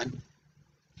 not one.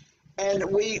 And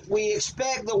we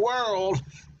expect the world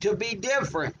to be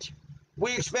different.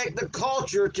 We expect the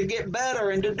culture to get better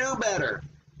and to do better.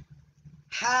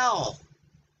 How?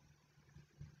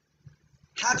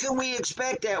 How can we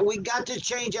expect that? We got to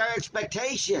change our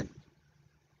expectation.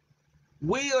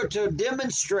 We are to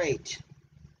demonstrate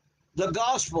the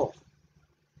gospel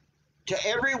to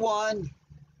everyone,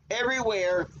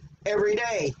 everywhere, every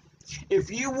day.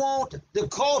 If you want the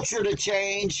culture to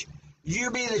change, you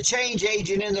be the change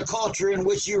agent in the culture in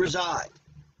which you reside.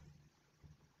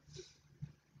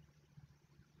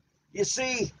 You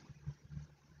see,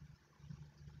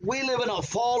 we live in a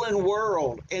fallen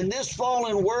world, and this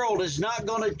fallen world is not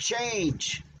going to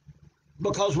change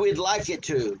because we'd like it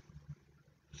to.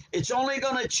 It's only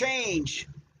going to change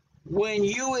when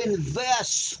you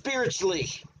invest spiritually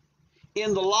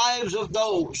in the lives of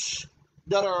those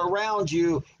that are around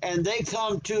you, and they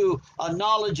come to a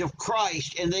knowledge of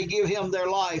Christ, and they give him their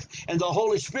life, and the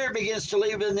Holy Spirit begins to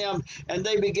live in them, and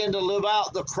they begin to live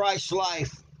out the Christ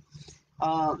life.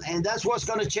 And that's what's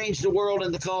going to change the world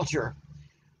and the culture.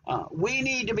 We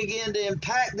need to begin to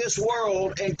impact this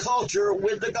world and culture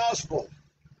with the gospel.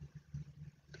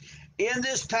 In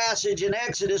this passage in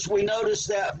Exodus, we notice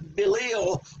that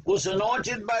Belial was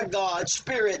anointed by God's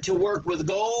Spirit to work with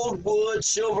gold, wood,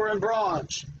 silver, and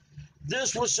bronze.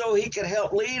 This was so he could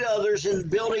help lead others in the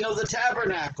building of the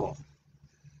tabernacle.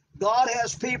 God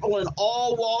has people in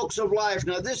all walks of life.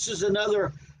 Now, this is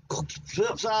another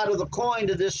flip side of the coin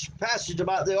to this passage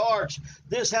about the arts.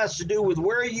 This has to do with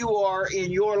where you are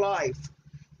in your life.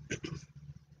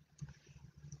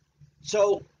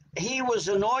 So he was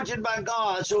anointed by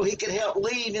God so he could help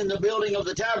lead in the building of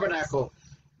the tabernacle.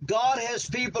 God has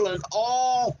people in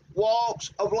all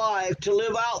walks of life to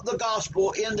live out the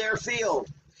gospel in their field.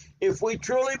 If we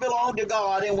truly belong to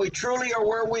God and we truly are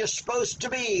where we're supposed to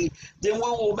be, then we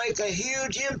will make a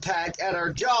huge impact at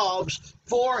our jobs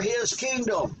for his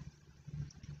kingdom.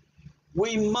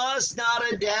 We must not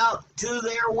adapt to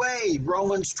their way.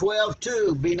 Romans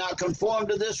 12:2. Be not conformed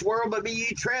to this world, but be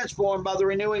ye transformed by the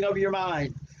renewing of your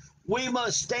mind. We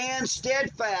must stand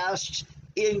steadfast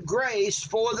in grace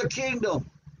for the kingdom.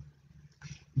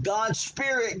 God's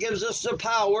Spirit gives us the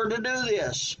power to do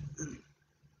this.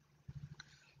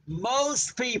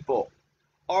 Most people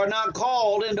are not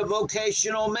called into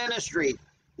vocational ministry.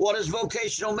 What is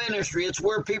vocational ministry? It's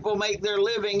where people make their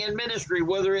living in ministry,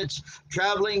 whether it's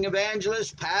traveling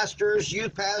evangelists, pastors,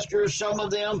 youth pastors, some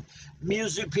of them,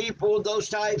 music people, those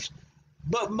types.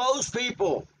 But most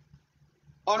people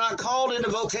are not called into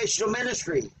vocational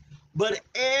ministry. But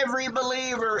every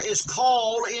believer is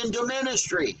called into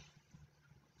ministry.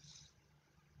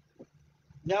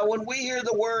 Now, when we hear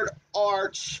the word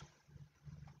arts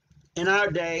in our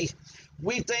day,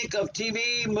 we think of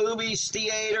TV, movies,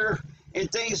 theater,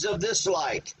 and things of this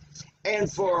like.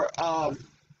 And for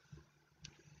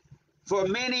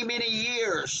many, many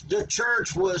years, the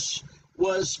church was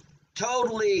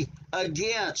totally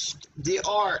against the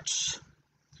arts,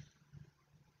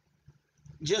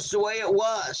 just the way it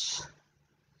was.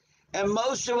 And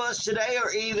most of us today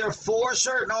are either for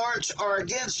certain arts or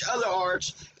against other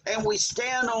arts, and we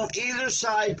stand on either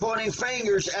side pointing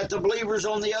fingers at the believers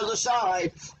on the other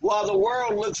side while the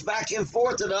world looks back and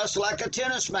forth at us like a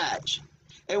tennis match.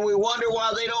 And we wonder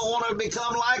why they don't want to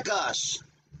become like us.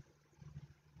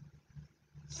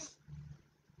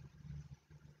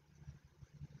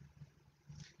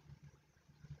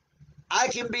 I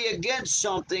can be against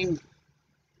something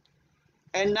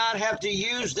and not have to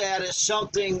use that as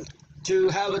something to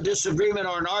have a disagreement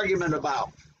or an argument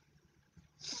about.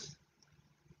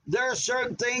 There are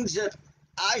certain things that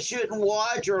I shouldn't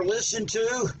watch or listen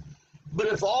to, but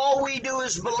if all we do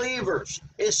as believers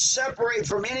is separate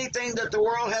from anything that the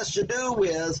world has to do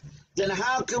with, then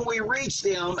how can we reach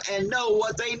them and know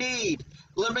what they need?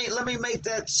 Let me make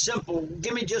that simple.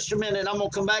 Give me just a minute. I'm going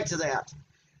to come back to that.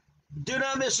 Do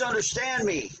not misunderstand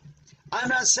me. I'm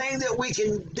not saying that we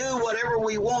can do whatever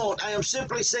we want. I am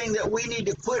simply saying that we need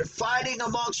to quit fighting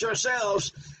amongst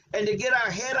ourselves and to get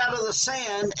our head out of the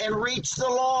sand and reach the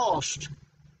lost.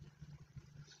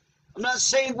 I'm not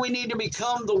saying we need to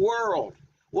become the world.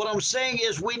 What I'm saying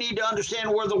is we need to understand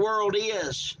where the world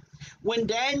is. When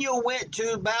Daniel went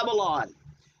to Babylon,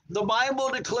 the Bible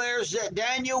declares that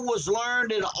Daniel was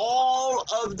learned in all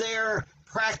of their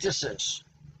practices.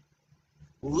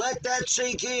 Let that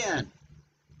sink in.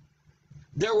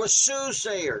 There was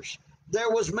soothsayers, there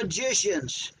was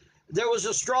magicians, there was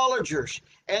astrologers,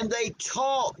 and they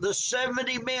taught the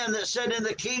 70 men that sat in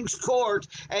the king's court,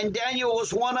 and Daniel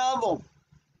was one of them.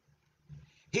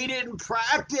 He didn't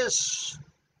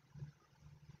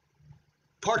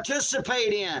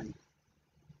participate in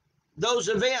those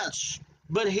events,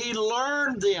 but he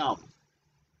learned them.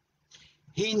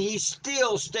 He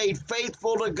still stayed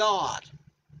faithful to God.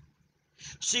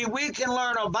 See, we can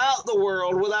learn about the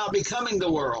world without becoming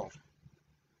the world.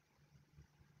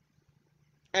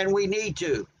 And we need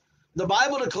to. The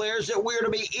Bible declares that we're to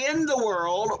be in the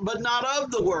world, but not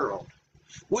of the world,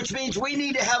 which means we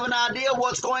need to have an idea of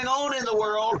what's going on in the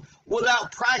world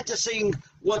without practicing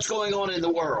what's going on in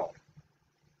the world.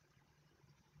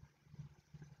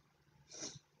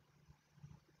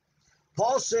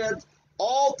 Paul said,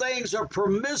 all things are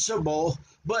permissible,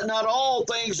 but not all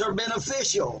things are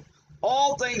beneficial.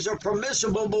 All things are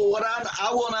permissible, but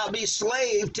I will not be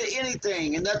slave to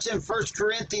anything. And that's in 1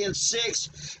 Corinthians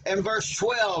 6 and verse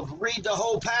 12. Read the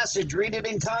whole passage. Read it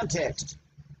in context.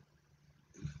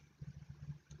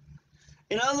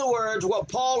 In other words, what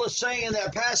Paul is saying in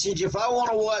that passage, if I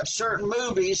want to watch certain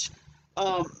movies,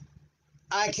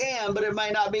 I can, but it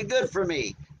may not be good for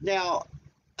me. Now,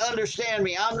 understand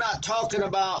me, I'm not talking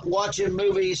about watching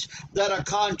movies that are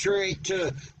contrary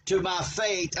to my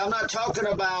faith. I'm not talking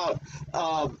about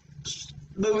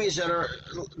movies that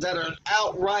are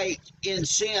outright in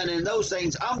sin and those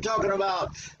things. I'm talking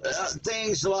about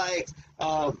things like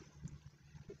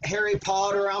Harry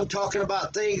Potter. I'm talking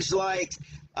about things like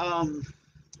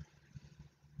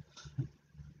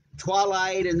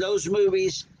Twilight and those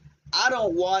movies. I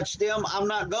don't watch them. I'm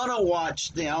not going to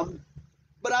watch them.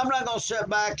 But I'm not going to sit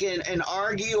back and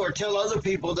argue or tell other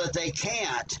people that they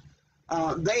can't.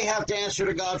 They have to answer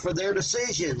to God for their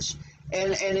decisions,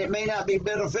 and it may not be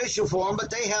beneficial for them,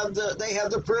 but they have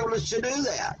the privilege to do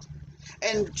that.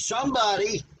 And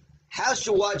somebody has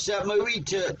to watch that movie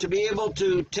to be able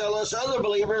to tell us other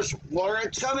believers where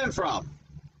it's coming from.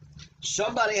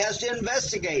 Somebody has to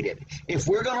investigate it. If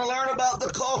we're going to learn about the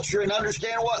culture and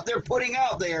understand what they're putting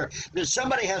out there, then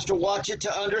somebody has to watch it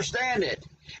to understand it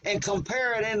and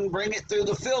compare it and bring it through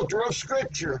the filter of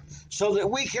Scripture so that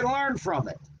we can learn from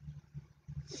it.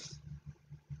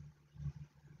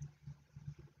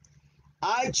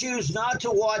 I choose not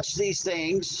to watch these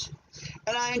things,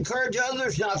 and I encourage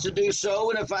others not to do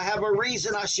so, and if I have a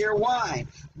reason, I share why.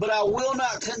 But I will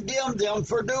not condemn them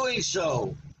for doing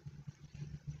so.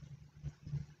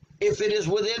 If it is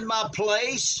within my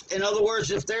place, in other words,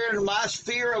 if they're in my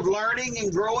sphere of learning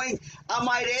and growing, I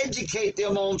might educate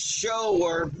them on show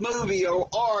or movie or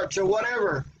art or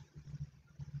whatever.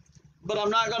 But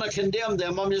I'm not going to condemn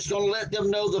them. I'm just going to let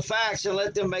them know the facts and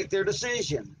let them make their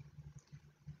decision.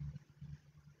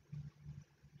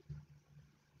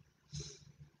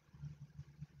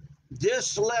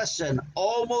 This lesson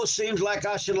almost seems like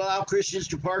I should allow Christians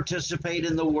to participate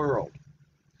in the world.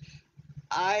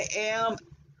 I am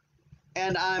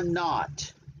and I'm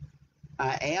not.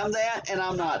 I am that and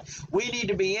I'm not. We need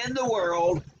to be in the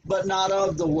world, but not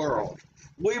of the world.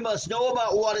 We must know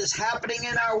about what is happening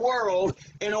in our world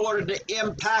in order to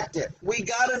impact it. We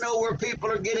got to know where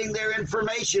people are getting their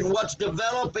information, what's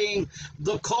developing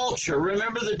the culture.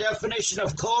 Remember the definition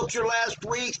of culture last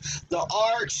week? The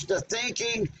arts, the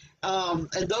thinking,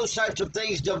 and those types of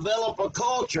things develop a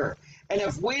culture. And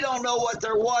if we don't know what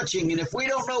they're watching, and if we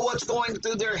don't know what's going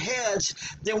through their heads,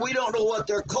 then we don't know what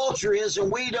their culture is, and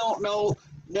we don't know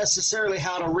necessarily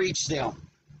how to reach them.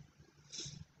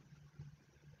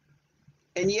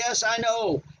 And yes, I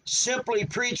know, simply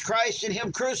preach Christ and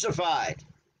Him crucified.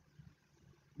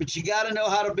 But you got to know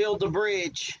how to build the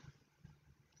bridge.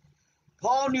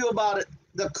 Paul knew about it,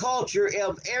 the culture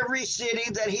of every city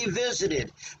that he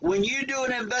visited. When you do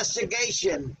an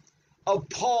investigation of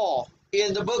Paul,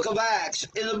 in the book of Acts,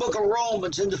 in the book of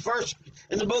Romans, in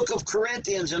the book of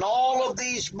Corinthians, and all of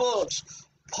these books,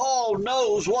 Paul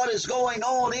knows what is going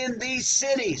on in these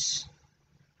cities.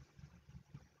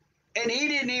 And he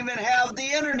didn't even have the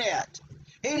internet.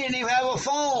 He didn't even have a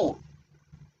phone.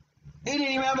 He didn't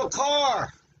even have a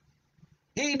car.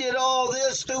 He did all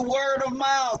this through word of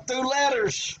mouth, through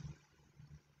letters.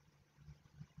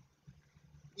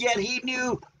 Yet he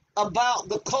knew about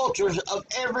the cultures of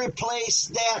every place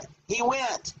that he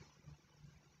went.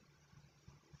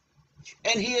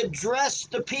 And he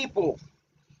addressed the people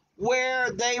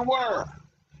where they were.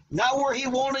 Not where he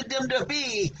wanted them to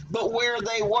be, but where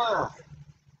they were.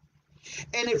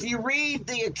 And if you read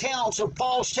the accounts of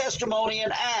Paul's testimony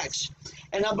in Acts,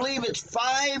 and I believe it's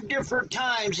 5 different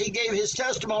times he gave his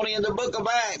testimony in the book of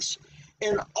Acts,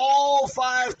 and all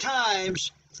 5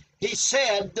 times he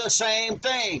said the same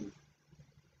thing.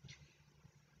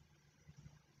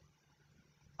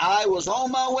 I was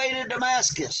on my way to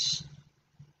Damascus.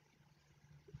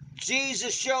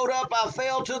 Jesus showed up. I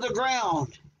fell to the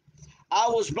ground. I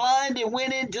was blind and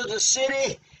went into the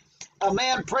city. A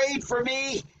man prayed for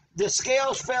me. The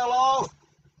scales fell off.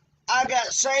 I got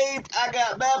saved. I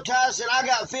got baptized, and I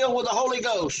got filled with the Holy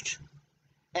Ghost.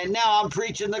 and now I'm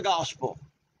preaching the gospel.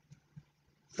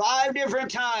 5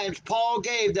 different times Paul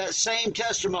gave that same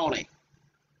testimony.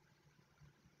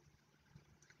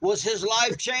 Was his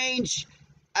life changed?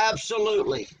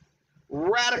 Absolutely.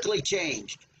 Radically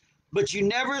changed. But you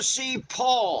never see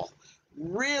Paul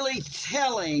really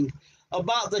telling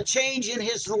about the change in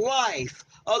his life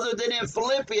other than in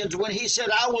Philippians when he said,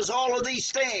 I was all of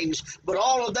these things, but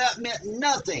all of that meant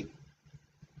nothing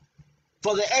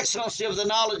for the excellency of the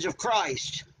knowledge of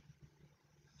Christ.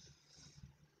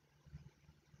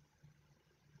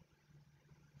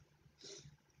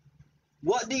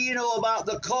 What do you know about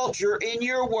the culture in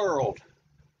your world?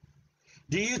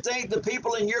 Do you think the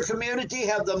people in your community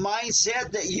have the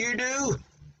mindset that you do?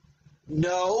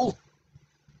 No,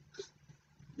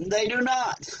 they do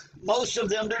not. Most of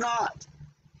them do not.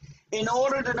 In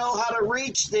order to know how to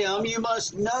reach them, you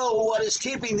must know what is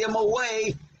keeping them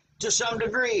away to some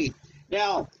degree.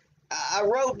 Now, I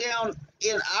wrote down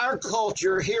in our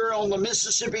culture here on the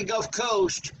Mississippi Gulf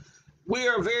Coast, we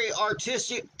are a very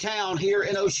artistic town here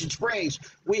in Ocean Springs.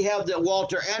 We have the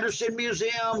Walter Anderson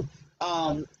Museum,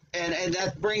 and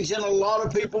that brings in a lot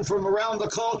of people from around the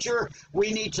culture.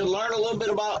 We need to learn a little bit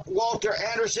about Walter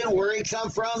Anderson, where he come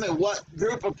from, and what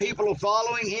group of people are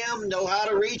following him, know how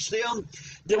to reach them.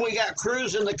 Then we got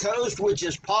Cruising the Coast, which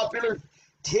is popular.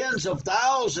 Tens of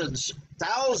thousands,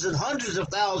 hundreds of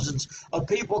thousands of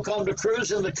people come to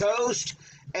Cruising the Coast.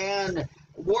 And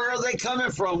where are they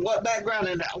coming from? What background?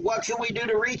 And what can we do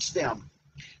to reach them?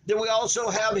 Then we also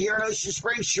have here in Ocean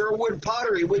Springs Sherwood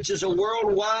Pottery, which is a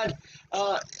worldwide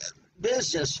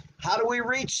business. How do we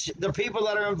reach the people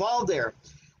that are involved there?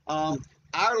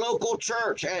 Our local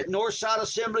church at Northside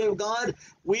Assembly of God,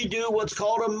 we do what's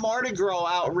called a Mardi Gras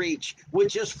outreach,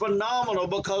 which is phenomenal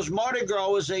because Mardi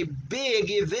Gras is a big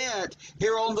event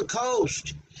here on the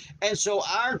coast. And so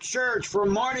our church for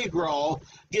Mardi Gras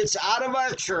gets out of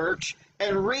our church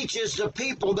and reaches the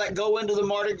people that go into the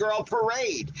Mardi Gras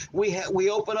parade. We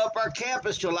open up our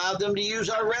campus to allow them to use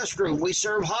our restroom. We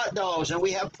serve hot dogs and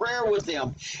we have prayer with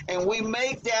them. And we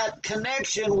make that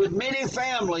connection with many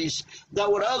families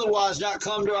that would otherwise not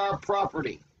come to our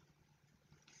property.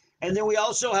 And then we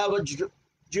also have a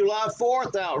July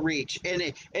 4th outreach. And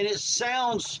it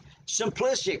sounds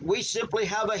simplistic. We simply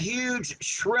have a huge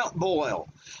shrimp boil.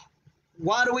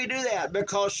 Why do we do that?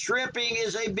 Because shrimping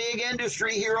is a big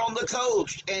industry here on the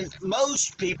coast, and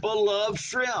most people love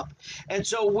shrimp. And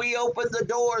so we open the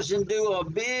doors and do a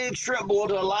big shrimp boil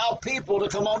to allow people to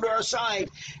come onto our site,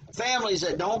 families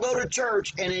that don't go to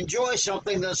church, and enjoy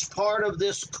something that's part of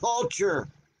this culture,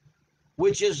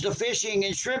 which is the fishing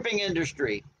and shrimping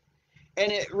industry.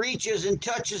 And it reaches and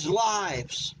touches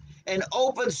lives and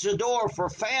opens the door for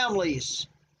families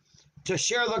to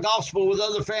share the gospel with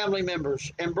other family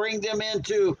members and bring them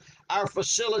into our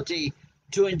facility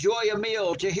to enjoy a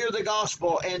meal, to hear the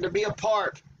gospel, and to be a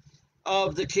part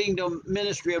of the kingdom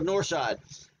ministry of Northside.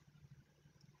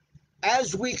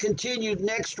 As we continue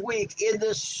next week in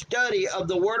this study of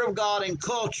the Word of God and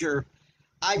culture,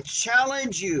 I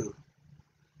challenge you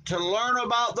to learn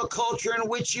about the culture in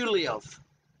which you live,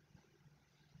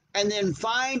 and then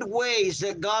find ways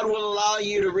that God will allow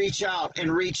you to reach out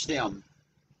and reach them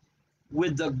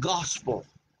with the gospel.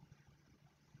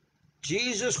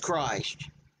 Jesus Christ,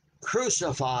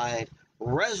 crucified,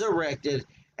 resurrected,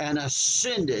 and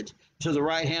ascended to the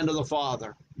right hand of the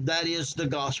Father. That is the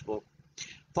gospel.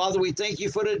 Father, we thank you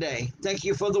for today. Thank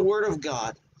you for the Word of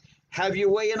God. Have your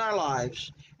way in our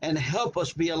lives and help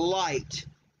us be a light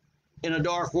in a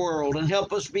dark world, and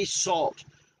help us be salt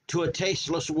to a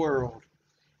tasteless world.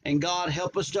 And God,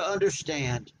 help us to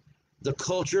understand the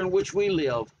culture in which we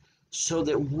live, so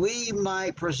that we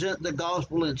might present the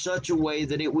gospel in such a way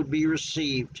that it would be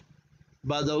received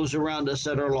by those around us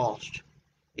that are lost.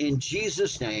 In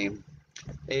Jesus' name,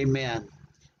 amen.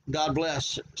 God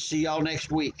bless. See y'all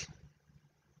next week.